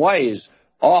long ways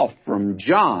off from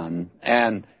John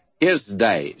and his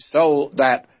day, so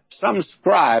that some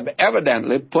scribe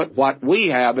evidently put what we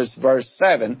have as verse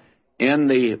 7 in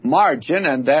the margin,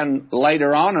 and then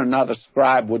later on another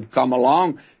scribe would come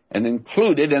along and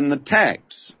include it in the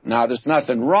text. Now, there's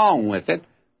nothing wrong with it.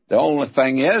 The only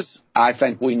thing is, I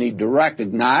think we need to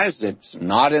recognize it's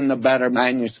not in the better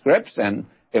manuscripts, and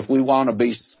if we want to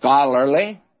be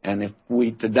scholarly, and if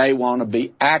we today want to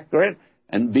be accurate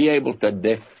and be able to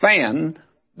defend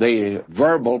the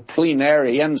verbal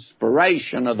plenary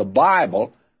inspiration of the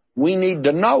Bible, we need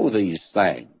to know these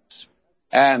things.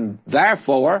 And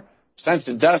therefore, since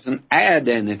it doesn't add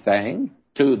anything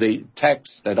to the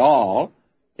text at all,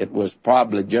 it was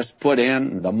probably just put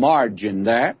in the margin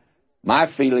there.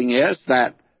 My feeling is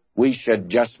that we should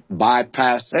just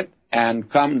bypass it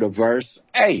and come to verse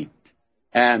 8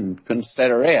 and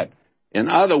consider it. In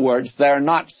other words, there are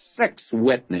not 6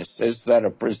 witnesses that are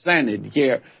presented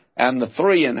here, and the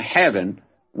 3 in heaven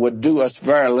would do us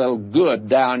very little good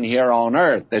down here on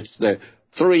earth. It's the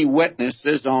 3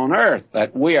 witnesses on earth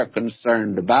that we are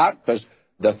concerned about, because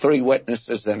the 3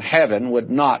 witnesses in heaven would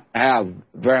not have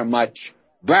very much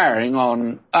bearing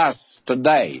on us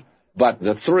today. But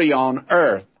the 3 on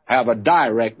earth have a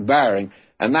direct bearing,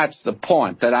 and that's the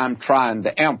point that I'm trying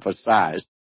to emphasize.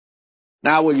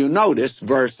 Now, will you notice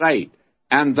verse 8?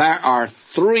 And there are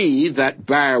 3 that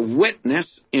bear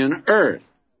witness in earth,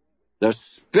 the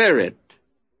Spirit,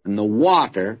 and the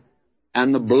water,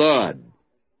 and the blood.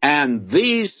 And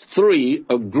these 3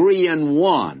 agree in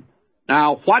one.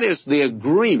 Now, what is the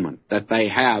agreement that they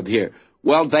have here?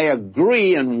 Well, they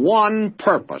agree in one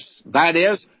purpose, that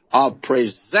is, of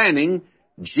presenting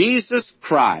Jesus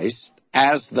Christ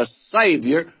as the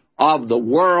Savior of the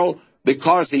world,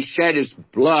 because He shed His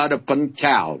blood upon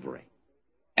Calvary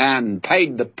and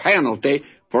paid the penalty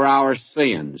for our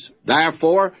sins.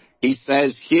 Therefore, he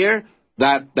says here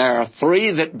that there are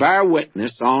 3 that bear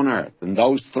witness on earth, and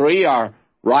those 3 are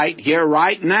right here,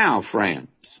 right now, friends.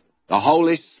 The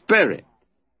Holy Spirit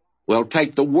will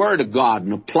take the Word of God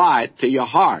and apply it to your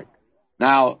heart.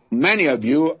 Now, many of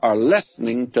you are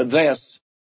listening to this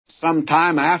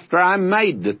sometime after I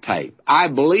made the tape. I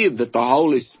believe that the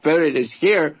Holy Spirit is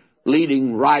here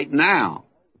leading right now.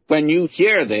 When you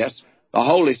hear this, the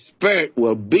Holy Spirit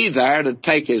will be there to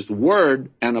take His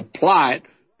Word and apply it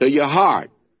to your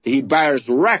heart. He bears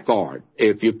record,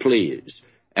 if you please,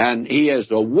 and He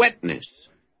is a witness.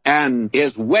 And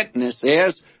His witness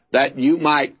is that you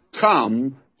might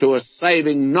come to a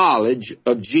saving knowledge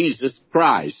of Jesus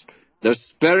Christ, the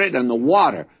Spirit and the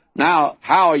water. Now,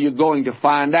 how are you going to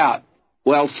find out?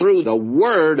 Well, through the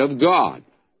Word of God.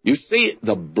 You see,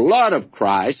 the blood of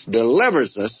Christ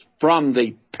delivers us from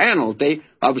the penalty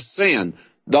of sin.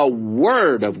 The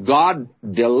Word of God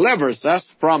delivers us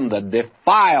from the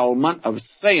defilement of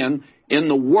sin in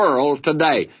the world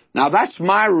today. Now, that's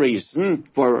my reason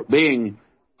for being,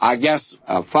 I guess,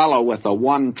 a fellow with a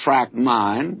one-track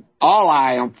mind. All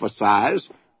I emphasize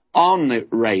on the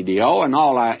radio and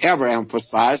all I ever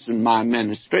emphasize in my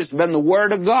ministry has been the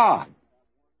Word of God.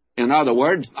 In other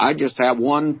words, I just have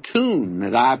one tune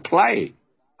that I play.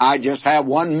 I just have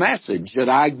one message that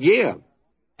I give.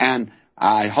 And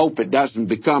I hope it doesn't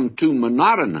become too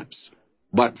monotonous.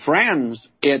 But, friends,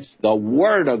 it's the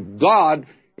Word of God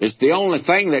is the only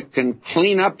thing that can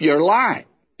clean up your life,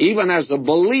 even as a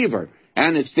believer.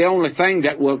 And it's the only thing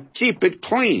that will keep it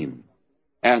clean.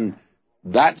 And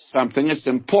that's something that's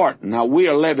important. Now, we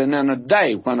are living in a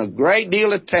day when a great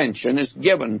deal of attention is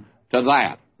given to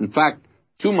that. In fact,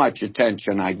 too much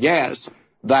attention, I guess.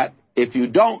 that if you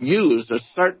don't use a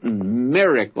certain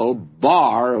miracle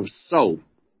bar of soap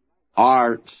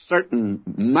or certain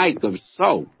make of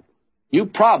soap, you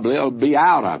probably will be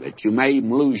out of it. You may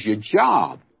even lose your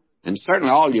job. And certainly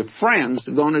all your friends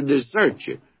are going to desert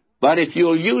you. But if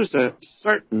you'll use a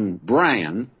certain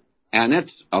brand, and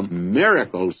it's a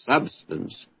miracle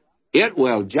substance, it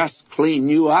will just clean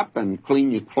you up and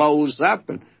clean your clothes up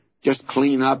and just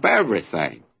clean up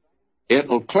everything.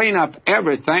 It'll clean up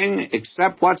everything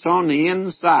except what's on the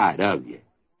inside of you,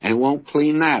 and it won't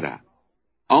clean that up.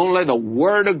 Only the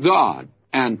Word of God,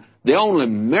 and the only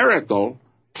miracle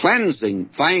cleansing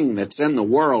thing that's in the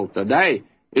world today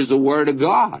is the Word of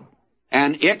God,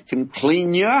 and it can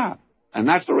clean you up. And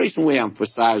that's the reason we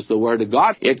emphasize the Word of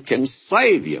God. It can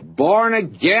save you, born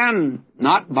again,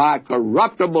 not by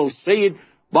corruptible seed,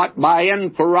 but by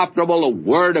incorruptible,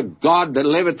 the Word of God that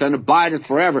liveth and abideth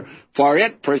forever. For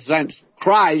it presents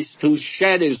Christ who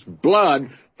shed His blood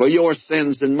for your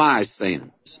sins and my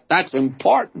sins. That's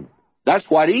important. That's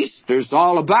what Easter's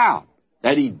all about,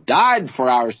 that He died for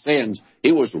our sins.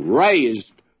 He was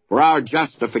raised for our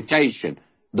justification.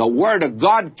 The Word of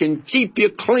God can keep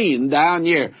you clean down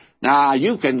here. Now,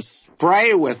 you can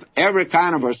spray with every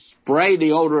kind of a spray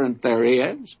deodorant there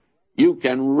is. You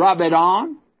can rub it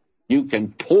on. You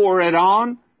can pour it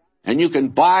on. And you can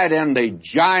buy it in the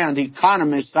giant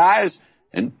economy size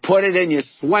and put it in your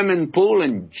swimming pool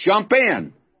and jump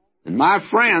in. And my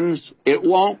friends, it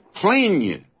won't clean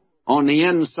you on the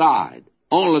inside.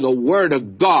 Only the Word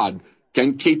of God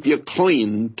can keep you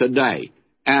clean today.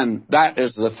 And that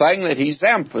is the thing that he's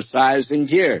emphasizing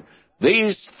here.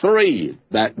 These three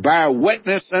that bear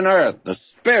witness in earth, the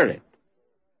Spirit,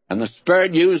 and the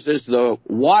Spirit uses the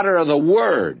water of the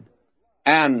Word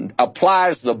and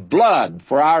applies the blood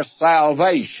for our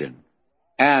salvation.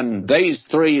 And these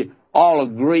three all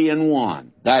agree in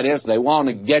one. That is, they want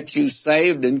to get you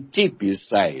saved and keep you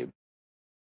saved.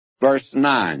 Verse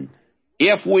 9,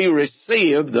 if we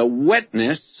receive the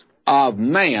witness of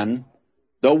man,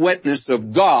 the witness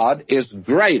of God is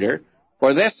greater,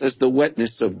 for this is the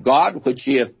witness of God which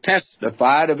He hath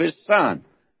testified of His Son.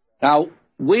 Now,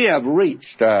 we have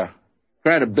reached a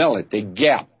credibility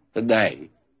gap today.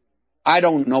 I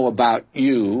don't know about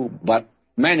you, but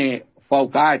many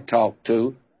folk I talk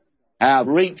to have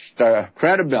reached a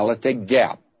credibility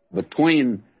gap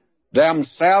between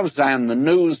themselves and the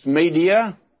news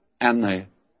media and the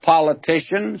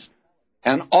politicians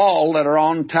and all that are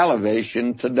on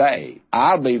television today.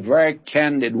 I'll be very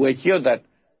candid with you that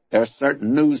there are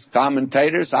certain news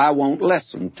commentators I won't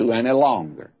listen to any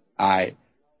longer. I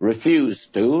refuse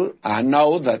to. I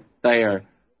know that they are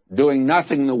doing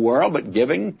nothing in the world but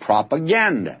giving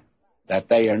propaganda, that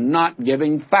they are not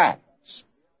giving facts,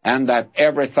 and that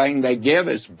everything they give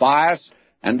is biased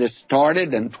and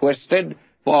distorted and twisted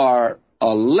for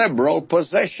a liberal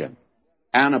position.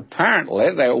 And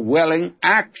apparently they're willing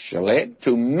actually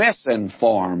to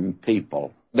misinform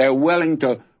people. They're willing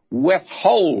to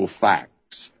withhold facts.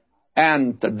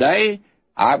 And today,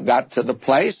 I've got to the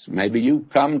place, maybe you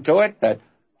come to it, that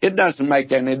it doesn't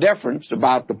make any difference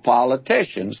about the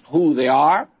politicians, who they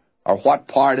are, or what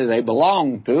party they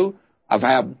belong to. I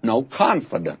have no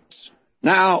confidence.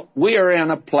 Now, we are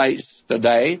in a place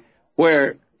today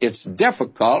where it's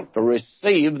difficult to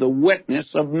receive the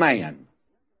witness of man.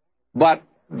 But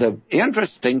the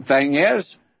interesting thing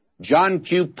is, John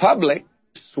Q. Public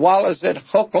swallows it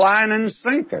hook, line, and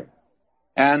sinker.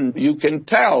 And you can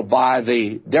tell by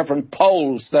the different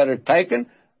polls that are taken,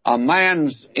 a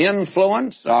man's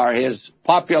influence or his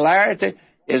popularity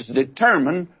is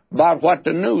determined by what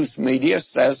the news media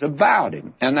says about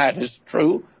him. And that is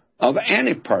true of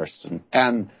any person.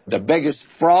 And the biggest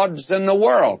frauds in the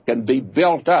world can be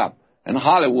built up. And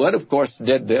Hollywood, of course,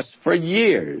 did this for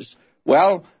years.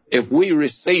 Well, if we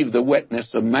receive the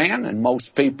witness of man, and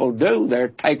most people do, they're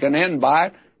taken in by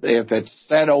it. If it's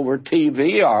said over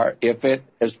TV or if it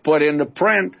is put into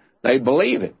print, they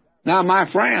believe it. Now,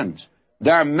 my friends,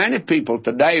 there are many people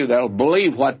today that will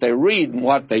believe what they read and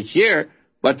what they hear,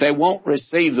 but they won't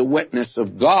receive the witness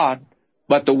of God.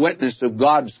 But the witness of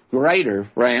God's greater,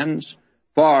 friends,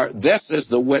 for this is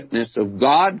the witness of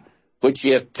God which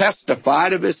He hath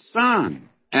testified of His Son.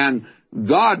 And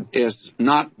God is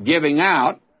not giving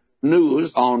out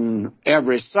news on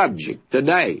every subject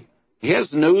today.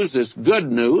 His news is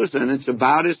good news, and it's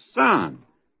about His Son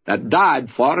that died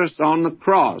for us on the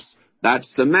cross.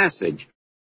 That's the message.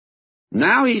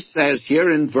 Now he says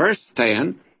here in verse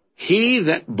 10, he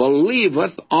that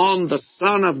believeth on the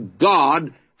Son of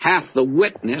God hath the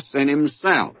witness in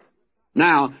himself.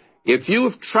 Now, if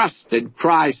you've trusted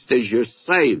Christ as your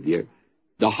Savior,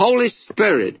 the Holy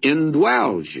Spirit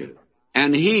indwells you,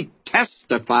 and He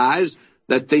testifies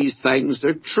that these things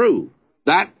are true.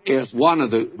 That is one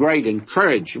of the great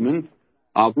encouragement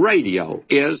of radio,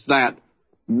 is that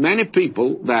many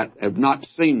people that have not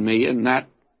seen me, and that,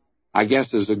 I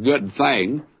guess, is a good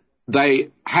thing, they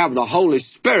have the Holy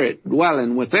Spirit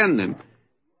dwelling within them,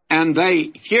 and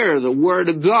they hear the Word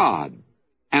of God,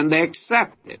 and they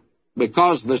accept it,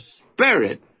 because the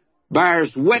Spirit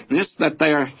bears witness that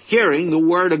they are hearing the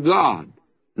Word of God.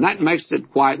 And that makes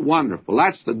it quite wonderful.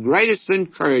 That's the greatest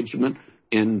encouragement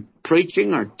in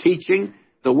preaching or teaching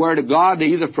the Word of God,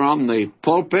 either from the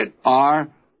pulpit or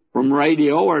from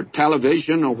radio or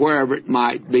television or wherever it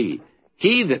might be.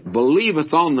 He that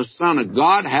believeth on the Son of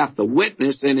God hath the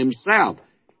witness in himself.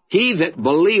 He that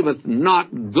believeth not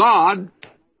God,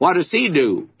 what does he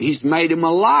do? He's made him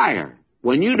a liar.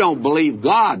 When you don't believe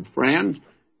God, friends,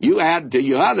 you add to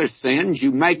your other sins,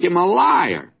 you make him a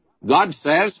liar. God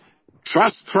says,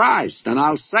 trust Christ and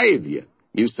I'll save you.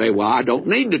 You say, well, I don't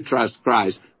need to trust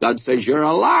Christ. God says you're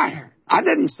a liar. I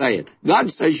didn't say it. God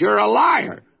says you're a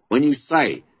liar when you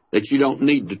say that you don't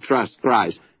need to trust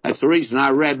Christ. That's the reason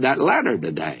I read that letter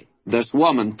today. This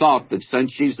woman thought that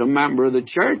since she's a member of the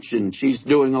church and she's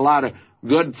doing a lot of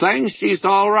good things, she's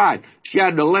all right. She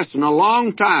had to listen a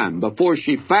long time before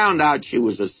she found out she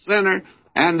was a sinner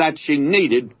and that she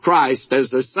needed Christ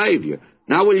as a Savior.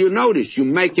 Now, will you notice, you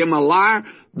make him a liar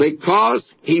because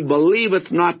he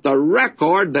believeth not the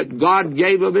record that God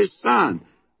gave of his Son.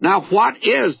 Now, what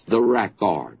is the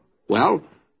record? Well,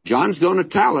 John's going to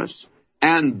tell us.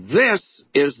 And this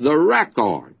is the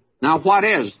record. Now, what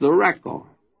is the record?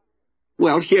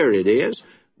 Well, here it is,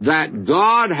 that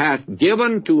God hath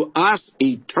given to us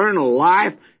eternal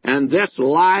life, and this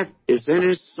life is in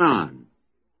his Son.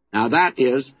 Now, that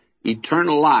is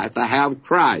eternal life, to have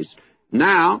Christ.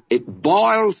 Now, it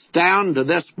boils down to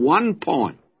this one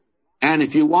point. And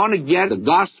if you want to get the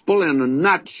gospel in a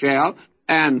nutshell,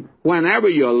 and whenever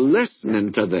you're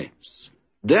listening to this,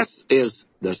 this is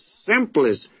the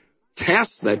simplest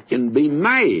test that can be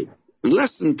made.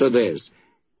 Listen to this.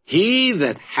 He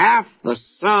that hath the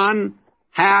Son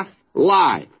hath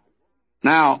life.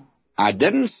 Now, I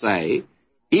didn't say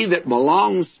he that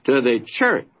belongs to the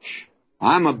church.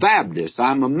 I'm a Baptist,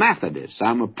 I'm a Methodist,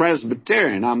 I'm a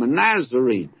Presbyterian, I'm a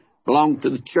Nazarene, belong to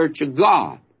the Church of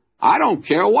God. I don't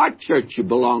care what church you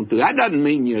belong to. That doesn't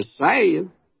mean you're saved.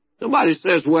 Somebody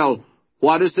says, well,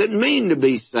 what does it mean to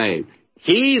be saved?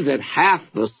 He that hath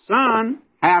the Son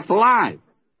hath life.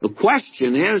 The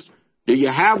question is, do you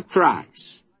have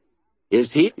Christ?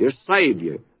 Is he your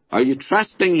Savior? Are you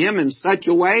trusting him in such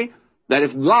a way that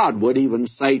if God would even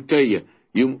say to you,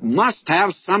 you must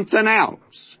have something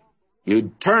else,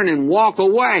 you'd turn and walk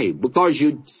away because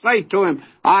you'd say to him,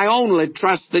 I only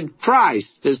trusted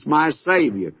Christ as my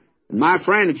Savior. And my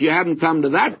friend, if you haven't come to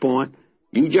that point,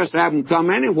 you just haven't come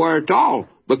anywhere at all,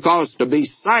 because to be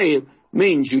saved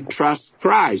means you trust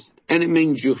Christ, and it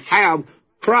means you have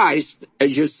Christ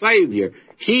as your Savior.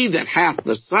 He that hath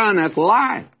the Son hath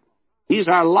life. He's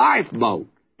our lifeboat.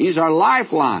 He's our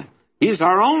lifeline. He's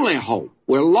our only hope.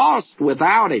 We're lost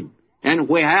without him. And if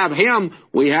we have him,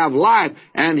 we have life.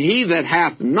 And he that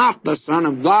hath not the Son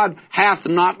of God hath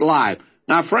not life.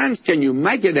 Now, friends, can you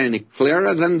make it any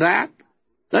clearer than that?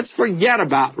 Let's forget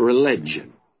about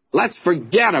religion. Let's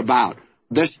forget about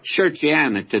this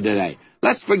churchianity today.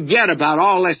 Let's forget about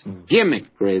all this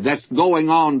gimmickry that's going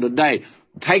on today,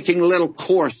 taking little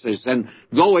courses and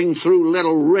going through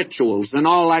little rituals and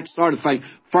all that sort of thing.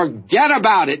 Forget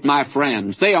about it, my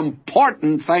friends. The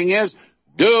important thing is,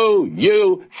 do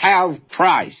you have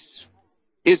Christ?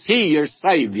 Is he your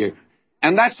Savior?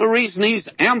 And that's the reason he's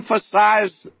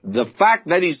emphasized the fact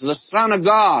that he's the Son of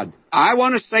God. I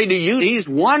want to say to you, he's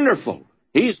wonderful.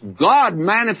 He's God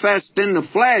manifest in the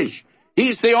flesh.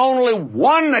 He's the only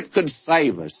one that could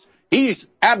save us. He's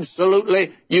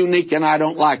absolutely unique, and I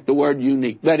don't like the word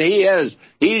unique, but he is.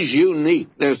 He's unique.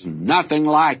 There's nothing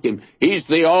like him. He's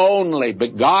the only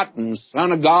begotten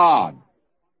Son of God.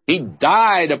 He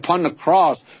died upon the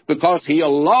cross because he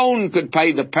alone could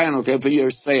pay the penalty for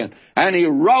your sin. And he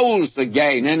rose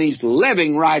again, and he's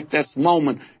living right this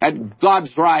moment at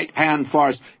God's right hand for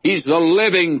us. He's the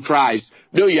living Christ.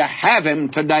 Do you have him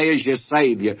today as your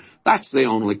Savior? That's the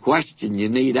only question you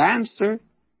need answered.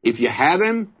 If you have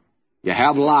him, you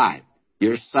have life.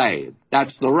 You're saved.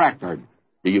 That's the record.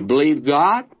 Do you believe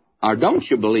God or don't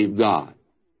you believe God?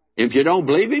 If you don't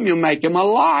believe him, you make him a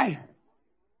liar.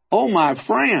 Oh, my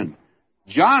friend,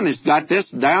 John has got this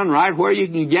down right where you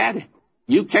can get it.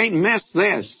 You can't miss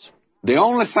this. The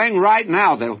only thing right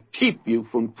now that'll keep you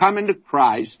from coming to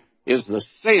Christ is the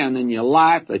sin in your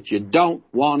life that you don't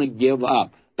want to give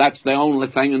up. That's the only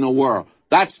thing in the world.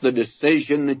 That's the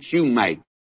decision that you make.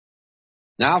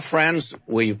 Now, friends,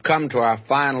 we've come to our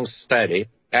final study,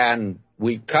 and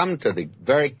we've come to the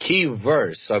very key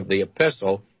verse of the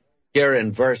epistle here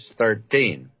in verse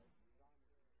 13.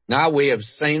 Now we have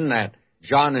seen that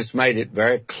John has made it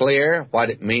very clear what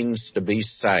it means to be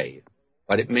saved,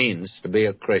 what it means to be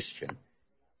a Christian.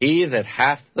 He that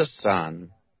hath the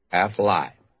Son hath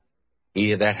life.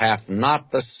 He that hath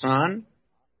not the Son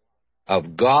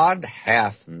of God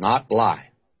hath not life.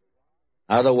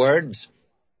 In other words,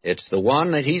 it's the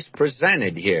one that he's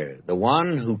presented here, the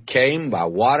one who came by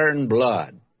water and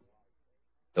blood,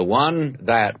 the one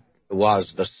that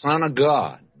was the Son of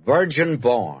God, virgin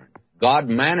born, God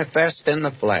manifest in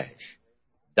the flesh,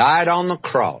 died on the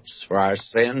cross for our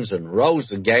sins and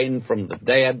rose again from the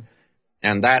dead,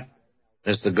 and that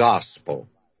is the gospel.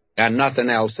 And nothing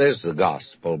else is the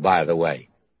gospel, by the way.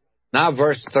 Now,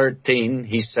 verse 13,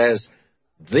 he says,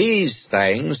 These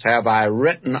things have I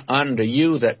written unto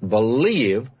you that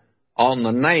believe on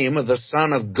the name of the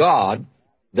Son of God,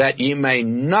 that ye may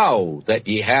know that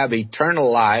ye have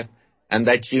eternal life, and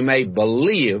that ye may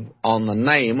believe on the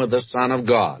name of the Son of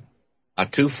God. A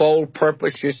twofold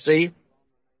purpose, you see,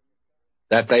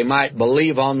 that they might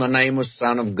believe on the name of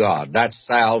Son of God. That's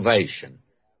salvation.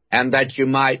 And that you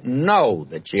might know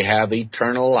that you have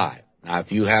eternal life. Now,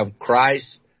 if you have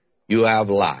Christ, you have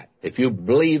life. If you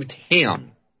believed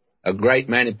Him, a great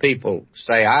many people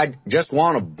say, I just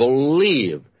want to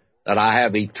believe that I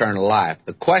have eternal life.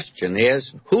 The question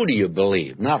is, who do you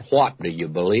believe? Not what do you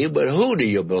believe, but who do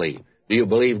you believe? Do you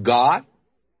believe God?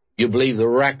 Do you believe the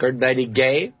record that He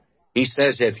gave? He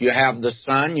says, if you have the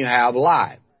Son, you have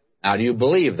life. Now, do you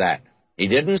believe that? He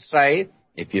didn't say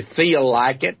if you feel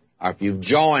like it or if you've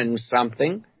joined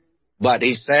something, but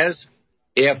He says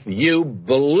if you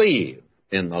believe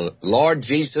in the Lord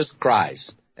Jesus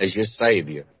Christ as your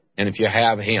Savior, and if you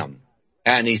have Him.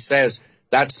 And He says,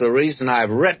 that's the reason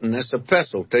I've written this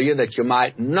epistle to you, that you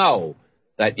might know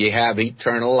that you have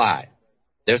eternal life.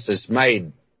 This is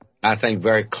made, I think,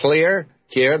 very clear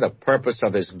here, the purpose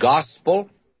of His gospel.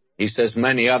 He says,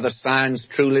 many other signs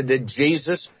truly did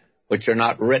Jesus, which are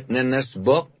not written in this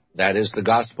book. That is the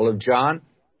Gospel of John.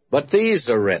 But these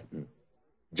are written.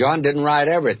 John didn't write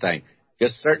everything,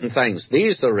 just certain things.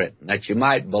 These are written that you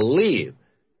might believe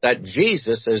that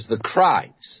Jesus is the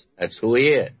Christ. That's who He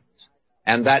is.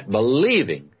 And that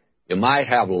believing, you might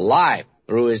have life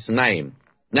through His name.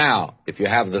 Now, if you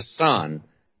have the Son,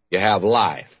 you have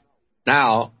life.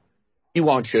 Now, He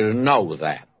wants you to know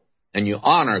that. And you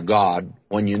honor God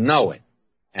when you know it.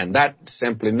 And that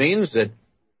simply means that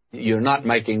you're not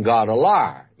making God a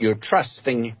liar. You're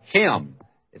trusting Him.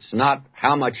 It's not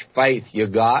how much faith you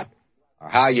got or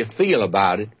how you feel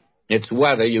about it. It's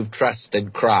whether you've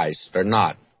trusted Christ or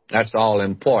not. That's all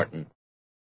important.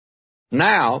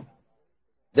 Now,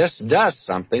 this does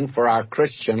something for our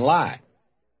Christian life.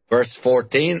 Verse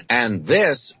 14, and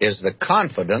this is the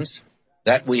confidence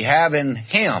that we have in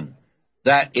Him,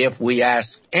 that if we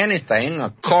ask anything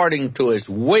according to His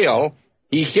will,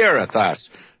 He heareth us.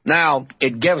 Now,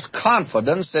 it gives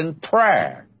confidence in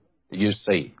prayer, you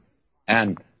see.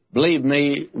 And believe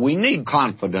me, we need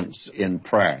confidence in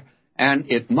prayer. And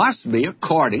it must be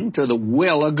according to the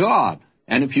will of God.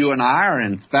 And if you and I are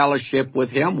in fellowship with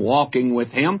Him, walking with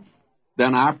Him,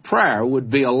 then our prayer would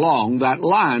be along that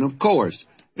line, of course.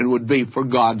 It would be for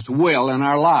God's will in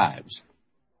our lives.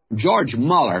 George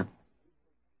Muller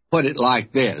put it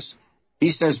like this. He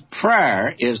says,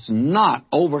 prayer is not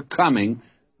overcoming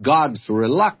God's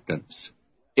reluctance.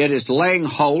 It is laying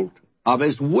hold of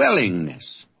His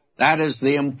willingness. That is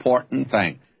the important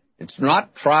thing. It's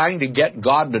not trying to get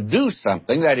God to do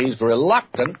something that He's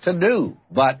reluctant to do.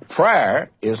 But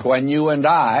prayer is when you and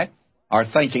I are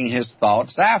thinking His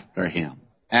thoughts after Him.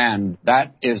 And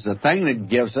that is the thing that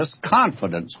gives us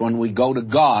confidence when we go to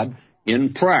God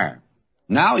in prayer.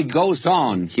 Now he goes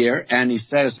on here and he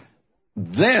says,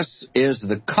 this is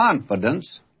the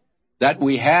confidence that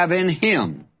we have in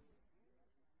Him,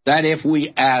 that if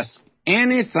we ask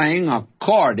anything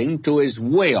according to His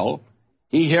will,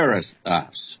 He heareth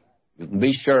us. You can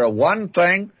be sure of one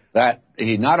thing, that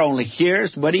He not only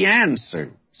hears, but He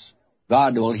answers.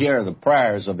 God will hear the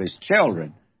prayers of His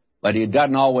children, but He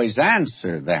doesn't always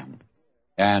answer them.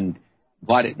 And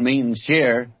what it means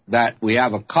here, that we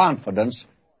have a confidence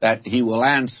that He will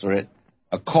answer it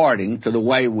according to the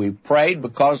way we prayed,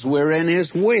 because we're in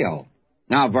His will.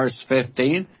 Now, verse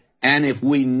 15, and if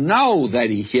we know that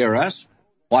He hear us,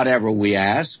 whatever we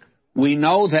ask, we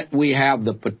know that we have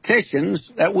the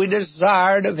petitions that we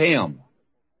desired of Him.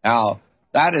 Now,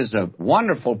 that is a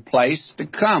wonderful place to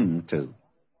come to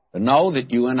know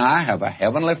that you and I have a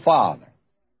Heavenly Father.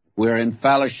 We're in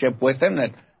fellowship with Him,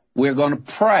 that we're going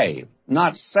to pray.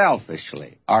 not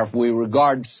selfishly, or if we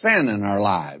regard sin in our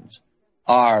lives,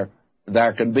 or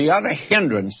there can be other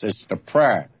hindrances to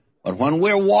prayer. But when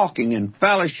we're walking in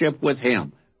fellowship with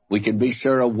Him, we can be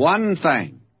sure of one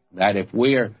thing, that if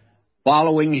we're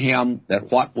following Him,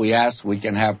 that what we ask, we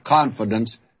can have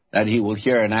confidence that He will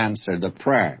hear and answer the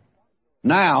prayer.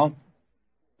 Now,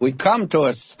 we come to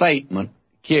a statement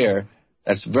here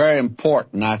that's very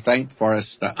important, I think, for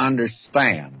us to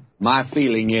understand. My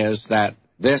feeling is that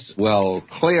this will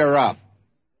clear up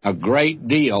a great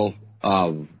deal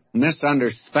of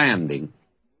misunderstanding,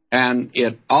 and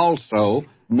it also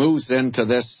moves into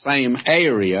this same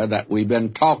area that we've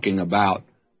been talking about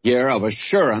here of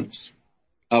assurance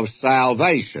of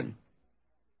salvation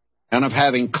and of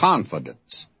having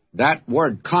confidence. That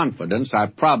word confidence, I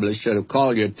probably should have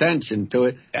called your attention to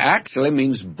it, actually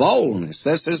means boldness.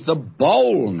 This is the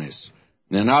boldness.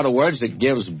 In other words, it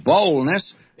gives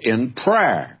boldness in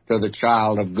prayer to the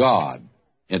child of God.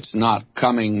 It's not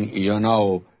coming,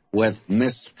 with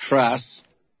mistrust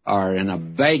or in a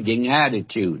begging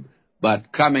attitude,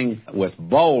 but coming with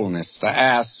boldness to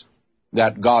ask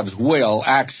that God's will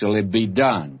actually be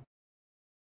done.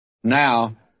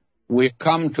 Now, we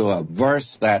come to a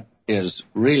verse that is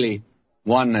really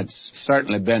one that's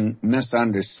certainly been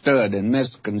misunderstood and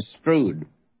misconstrued.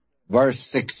 Verse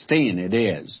 16 it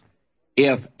is,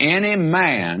 "If any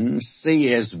man see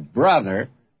his brother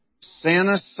sin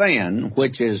a sin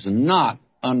which is not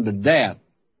unto death,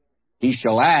 he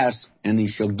shall ask, and he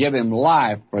shall give him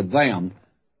life for them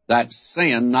that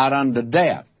sin not unto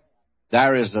death."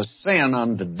 There is a sin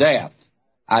unto death.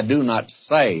 I do not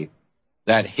say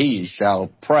that he shall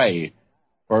pray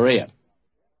for it.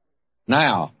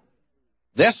 Now,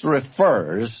 this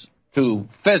refers to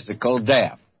physical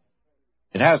death.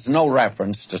 It has no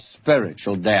reference to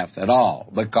spiritual death at all,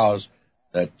 because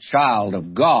the child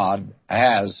of God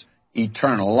has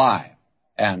eternal life.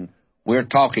 And we're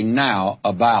talking now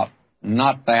about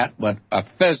not that, but a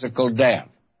physical death.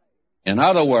 In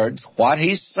other words, what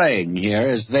he's saying here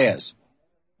is this: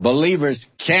 believers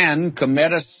can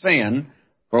commit a sin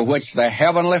for which the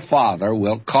Heavenly Father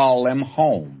will call them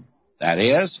home. That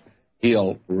is,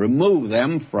 He'll remove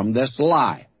them from this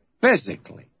life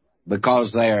physically,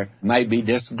 because they may be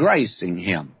disgracing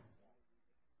Him.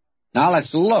 Now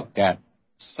let's look at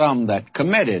some that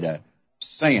committed a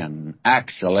sin,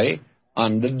 actually,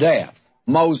 unto death.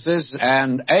 Moses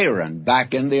and Aaron,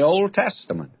 back in the Old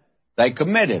Testament, they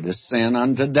committed a sin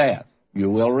unto death.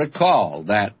 You will recall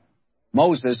that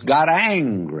Moses got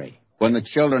angry when the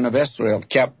children of Israel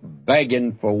kept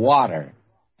begging for water,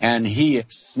 and he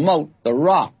smote the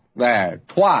rock there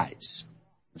twice.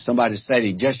 Somebody said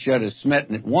he just should have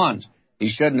smitten it once. He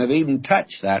shouldn't have even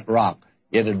touched that rock.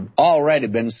 It had already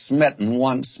been smitten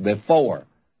once before,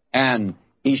 and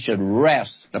he should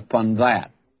rest upon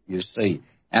that, you see.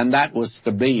 And that was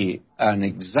to be an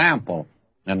example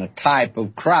and a type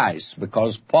of Christ,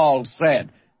 because Paul said,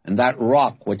 and that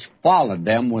rock which followed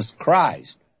them was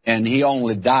Christ, and he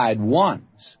only died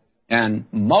once. And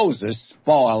Moses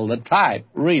spoiled the type,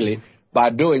 really,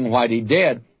 by doing what he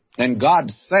did. And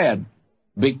God said,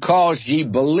 "Because ye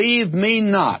believe me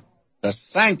not, to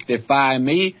sanctify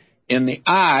me in the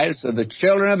eyes of the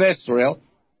children of Israel,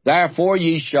 therefore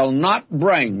ye shall not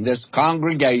bring this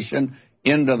congregation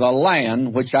into the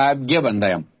land which I have given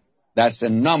them." That's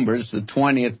in Numbers, the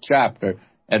 20th chapter,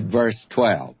 at verse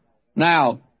 12.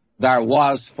 Now, there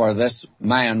was for this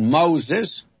man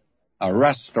Moses a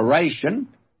restoration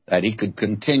that he could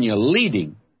continue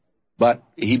leading, but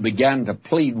he began to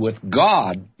plead with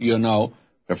God,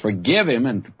 to forgive him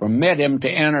and to permit him to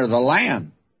enter the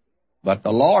land. But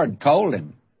the Lord told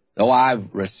him, "Though I've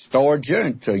restored you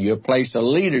into your place of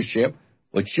leadership,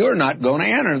 but you're not going to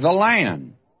enter the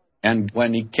land." And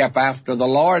when he kept after the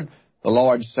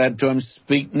Lord said to him,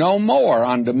 "Speak no more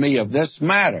unto me of this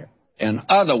matter." In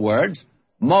other words,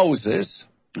 Moses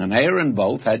and Aaron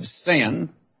both had sinned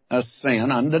a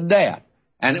sin unto death,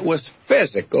 and it was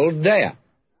physical death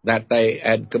that they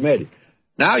had committed.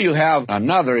 Now you have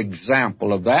another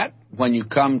example of that when you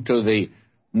come to the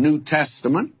New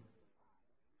Testament.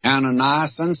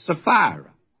 Ananias and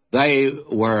Sapphira. They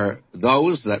were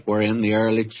those that were in the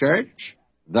early church.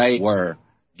 They were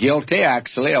guilty,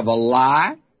 actually, of a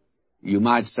lie. You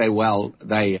might say, well,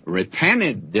 they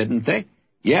repented, didn't they?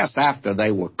 Yes, after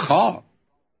they were caught.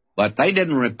 But they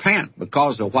didn't repent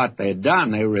because of what they had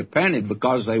done. They repented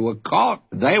because they were caught.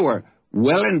 They were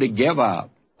willing to give a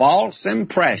false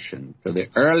impression to the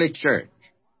early church.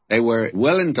 They were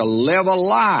willing to live a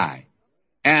lie.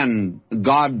 And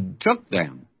God took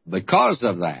them because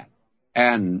of that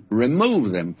and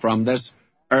removed them from this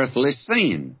earthly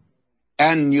scene.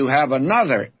 And you have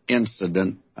another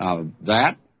incident of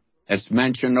that. It's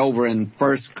mentioned over in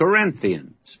 1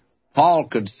 Corinthians. Paul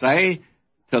could say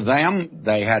to them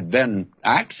they had been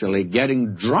actually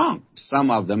getting drunk,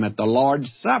 some of them at the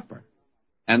Lord's Supper,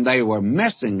 and they were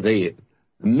missing the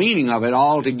meaning of it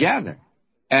altogether.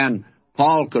 And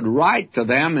Paul could write to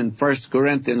them in 1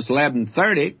 Corinthians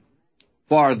 11:30,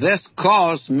 "For this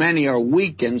cause many are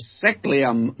weak and sickly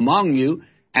among you,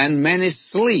 and many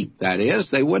sleep." That is,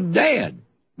 they were dead.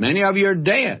 Many of you are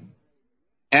dead.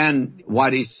 And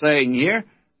what he's saying here,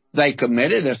 they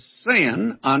committed a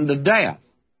sin unto death.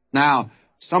 Now,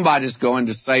 somebody's going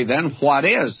to say then, what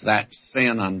is that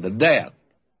sin unto death?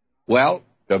 Well,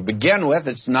 to begin with,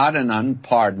 it's not an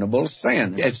unpardonable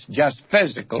sin. It's just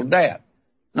physical death,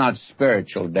 not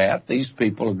spiritual death. These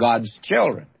people are God's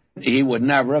children. He would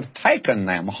never have taken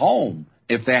them home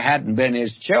if they hadn't been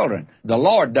His children. The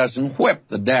Lord doesn't whip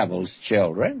the devil's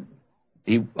children.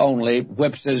 He only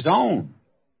whips His own.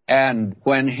 And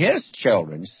when His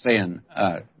children sin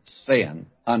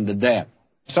unto death,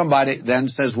 somebody then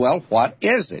says, well, what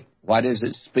is it? What is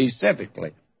it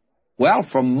specifically? Well,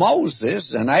 for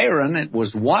Moses and Aaron, it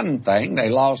was one thing. They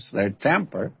lost their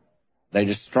temper. They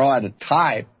destroyed a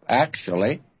type,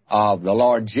 actually, of the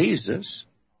Lord Jesus.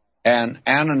 And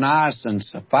Ananias and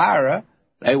Sapphira,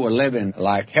 they were living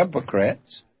like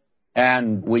hypocrites.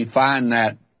 And we find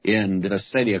that in the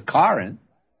city of Corinth,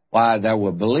 why there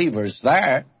were believers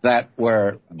there that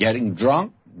were getting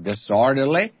drunk,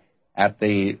 disorderly, at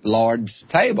the Lord's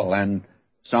table, and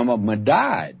some of them had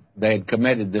died. They had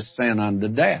committed the sin unto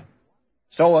death.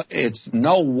 So it's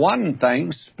no one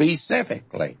thing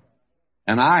specifically.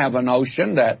 And I have a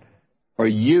notion that for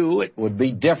you it would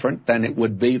be different than it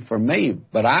would be for me.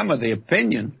 But I'm of the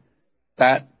opinion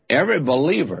that every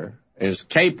believer is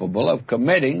capable of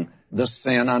committing the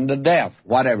sin unto death,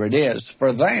 whatever it is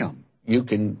for them. You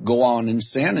can go on and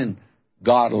sin, and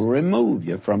God will remove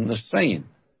you from the sin.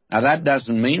 Now, that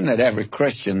doesn't mean that every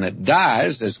Christian that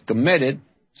dies has committed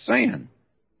sin,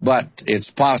 but it's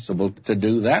possible to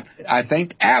do that. I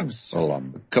think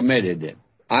Absalom committed it.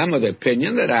 I'm of the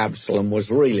opinion that Absalom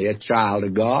was really a child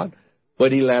of God,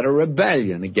 but he led a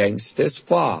rebellion against his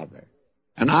father.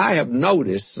 And I have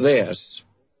noticed this.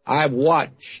 I've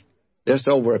watched this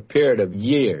over a period of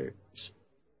years.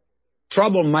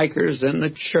 Troublemakers in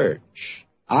the church,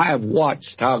 I have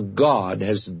watched how God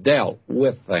has dealt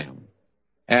with them.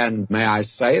 And may I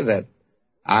say that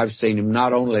I've seen Him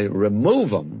not only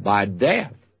remove them by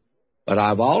death, but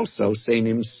I've also seen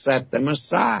Him set them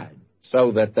aside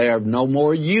so that they are of no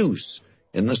more use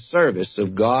in the service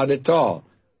of God at all.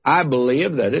 I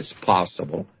believe that it's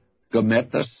possible to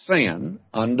commit the sin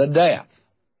unto death.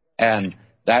 And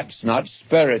that's not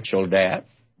spiritual death.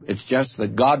 It's just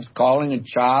that God's calling a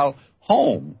child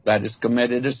home that has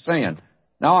committed a sin.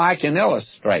 Now, I can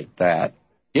illustrate that.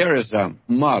 Here is a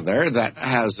mother that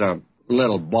has a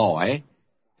little boy.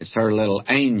 It's her little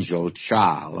angel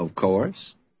child, of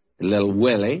course, little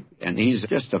Willie, and he's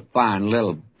just a fine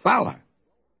little fella.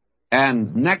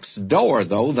 And next door,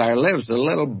 though, there lives a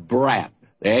little brat,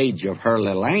 the age of her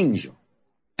little angel,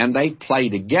 and they play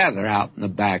together out in the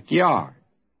backyard.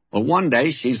 Well, one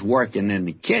day she's working in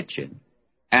the kitchen,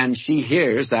 and she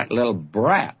hears that little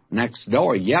brat next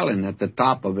door yelling at the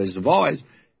top of his voice,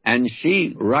 and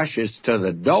she rushes to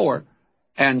the door,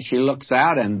 and she looks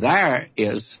out, and there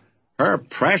is her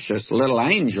precious little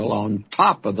angel on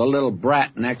top of the little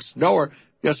brat next door,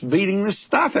 just beating the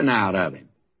stuffing out of him.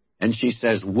 And she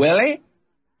says, Willie,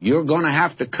 you're going to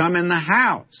have to come in the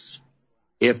house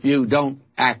if you don't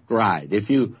act right, if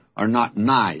you are not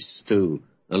nice to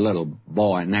the little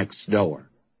boy next door.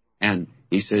 And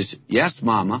he says, yes,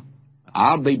 Mama,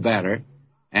 I'll be better.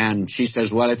 And she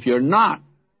says, well, if you're not,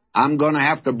 I'm going to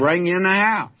have to bring you in the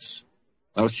house.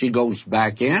 Well, she goes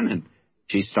back in, and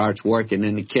she starts working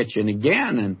in the kitchen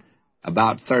again, and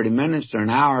about 30 minutes or an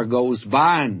hour goes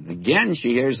by, and again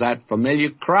she hears that familiar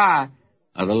cry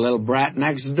of the little brat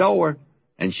next door,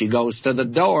 and she goes to the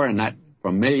door, and that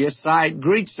familiar sight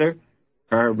greets her.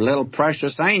 Her little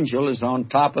precious angel is on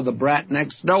top of the brat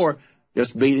next door,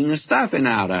 just beating the stuffing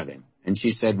out of him. And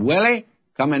she said, Willie,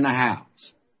 come in the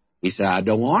house. He said, I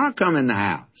don't want to come in the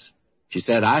house. She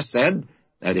said, I said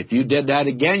that if you did that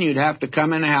again, you'd have to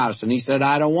come in the house. And he said,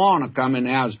 I don't want to come in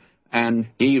the house. And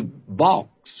he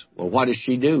balks. Well, what does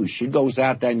she do? She goes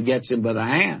out there and gets him by the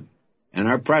hand. And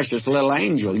her precious little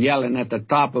angel yelling at the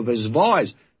top of his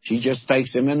voice, she just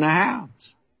takes him in the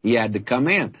house. He had to come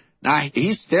in. Now,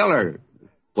 he's still her.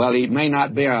 Well, he may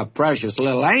not be a precious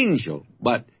little angel,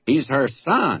 but he's her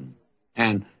son.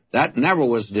 And that never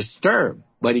was disturbed.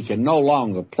 But he can no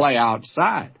longer play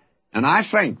outside. And I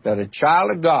think that a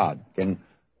child of God can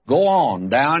go on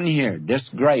down here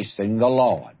disgracing the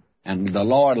Lord. And the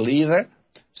Lord will either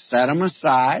set them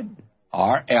aside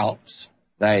or else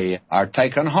they are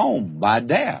taken home by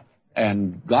death.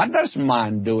 And God doesn't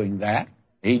mind doing that.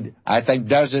 He, I think,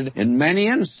 does it in many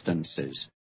instances.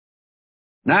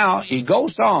 Now, he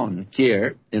goes on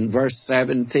here in verse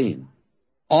 17.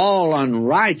 All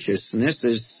unrighteousness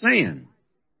is sin.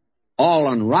 All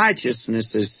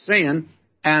unrighteousness is sin,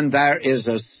 and there is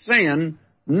a sin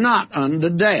not unto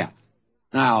death.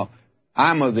 Now,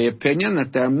 I'm of the opinion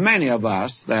that there are many of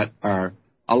us that are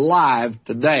alive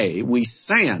today. We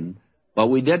sin, but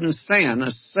we didn't sin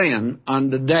a sin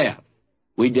unto death.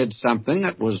 We did something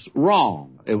that was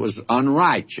wrong. It was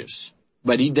unrighteous,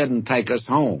 but he didn't take us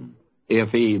home. If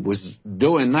he was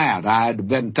doing that, I'd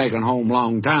been taken home a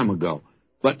long time ago.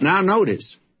 But now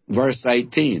notice, verse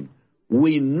 18.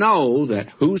 We know that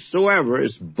whosoever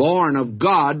is born of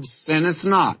God sinneth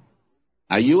not.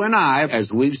 Now you and I,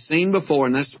 as we've seen before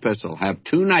in this epistle, have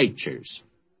two natures,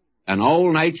 an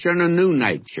old nature and a new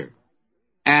nature.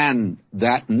 And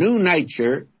that new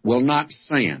nature will not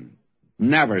sin,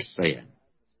 never sin.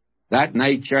 That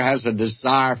nature has a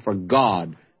desire for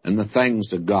God and the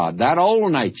things of God. That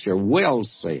old nature will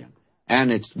sin,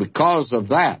 and it's because of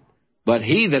that. But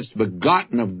he that's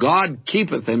begotten of God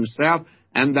keepeth himself,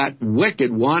 and that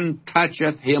wicked one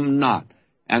toucheth him not.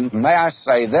 And may I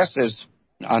say, this is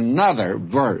another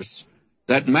verse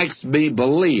that makes me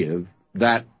believe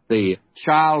that the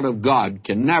child of God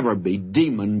can never be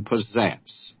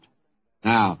demon-possessed.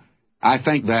 Now, I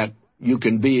think that you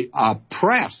can be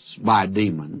oppressed by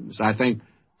demons. I think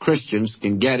Christians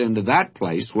can get into that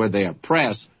place where they are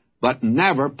oppressed, but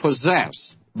never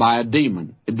possessed by a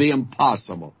demon. It'd be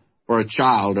impossible for a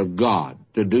child of God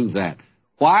to do that.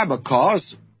 Why?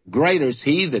 Because greater is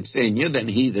he that's in you than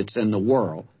he that's in the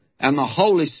world. And the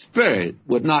Holy Spirit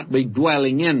would not be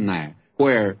dwelling in there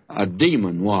where a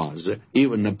demon was.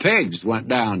 Even the pigs went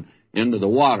down into the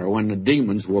water when the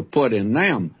demons were put in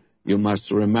them, you must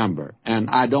remember. And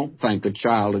I don't think a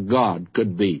child of God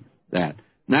could be that.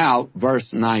 Now,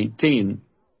 verse 19,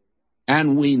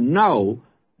 and we know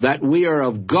that we are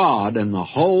of God, and the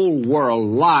whole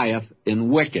world lieth in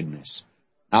wickedness.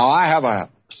 Now, I have a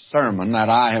sermon that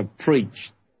I have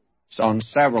preached on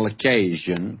several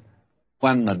occasions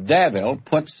when the devil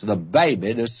puts the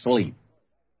baby to sleep.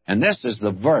 And this is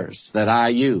the verse that I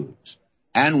use.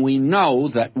 And we know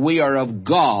that we are of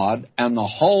God, and the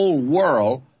whole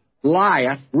world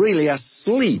lieth really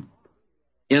asleep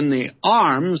in the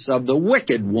arms of the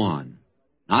wicked one.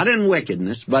 Not in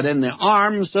wickedness, but in the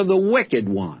arms of the wicked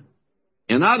one.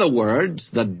 In other words,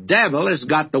 the devil has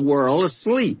got the world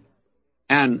asleep.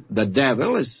 And the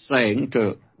devil is saying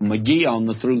to McGee on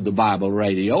the Through the Bible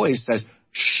radio, he says,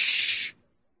 shh,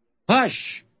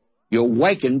 hush, you're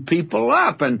waking people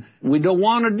up, and we don't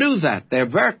want to do that. They're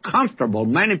very comfortable.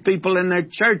 Many people in their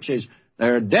churches,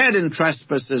 they're dead in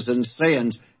trespasses and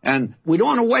sins, and we don't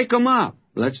want to wake them up.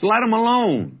 Let's let them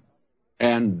alone.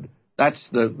 And that's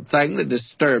the thing that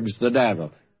disturbs the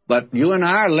devil. But you and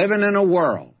I are living in a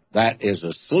world that is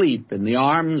asleep in the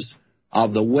arms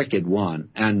of the wicked one.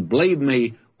 And believe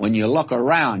me, when you look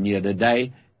around you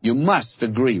today, you must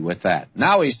agree with that.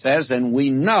 Now he says, and we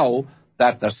know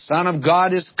that the Son of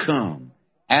God is come,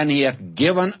 and he hath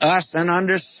given us an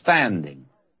understanding,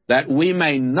 that we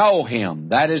may know him,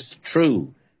 that is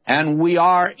true, and we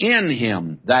are in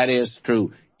him, that is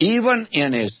true, even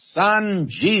in his Son,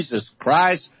 Jesus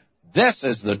Christ. This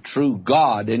is the true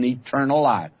God in eternal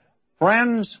life.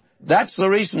 Friends, that's the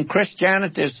reason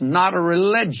Christianity is not a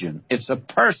religion. It's a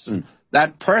person.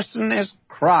 That person is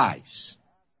Christ.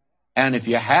 And if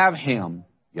you have him,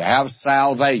 you have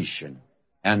salvation.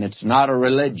 And it's not a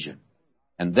religion.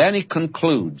 And then he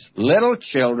concludes, little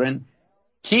children,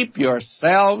 keep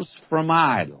yourselves from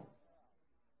idle.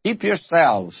 Keep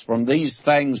yourselves from these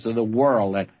things of the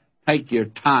world that take your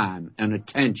time and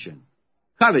attention.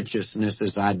 Covetousness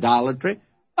is idolatry.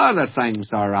 Other things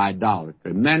are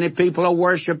idolatry. Many people are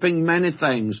worshiping many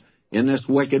things in this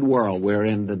wicked world we're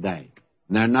in today.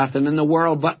 And there's nothing in the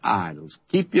world but idols.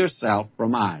 Keep yourself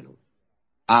from idols.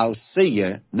 I'll see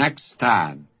you next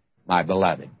time, my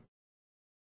beloved.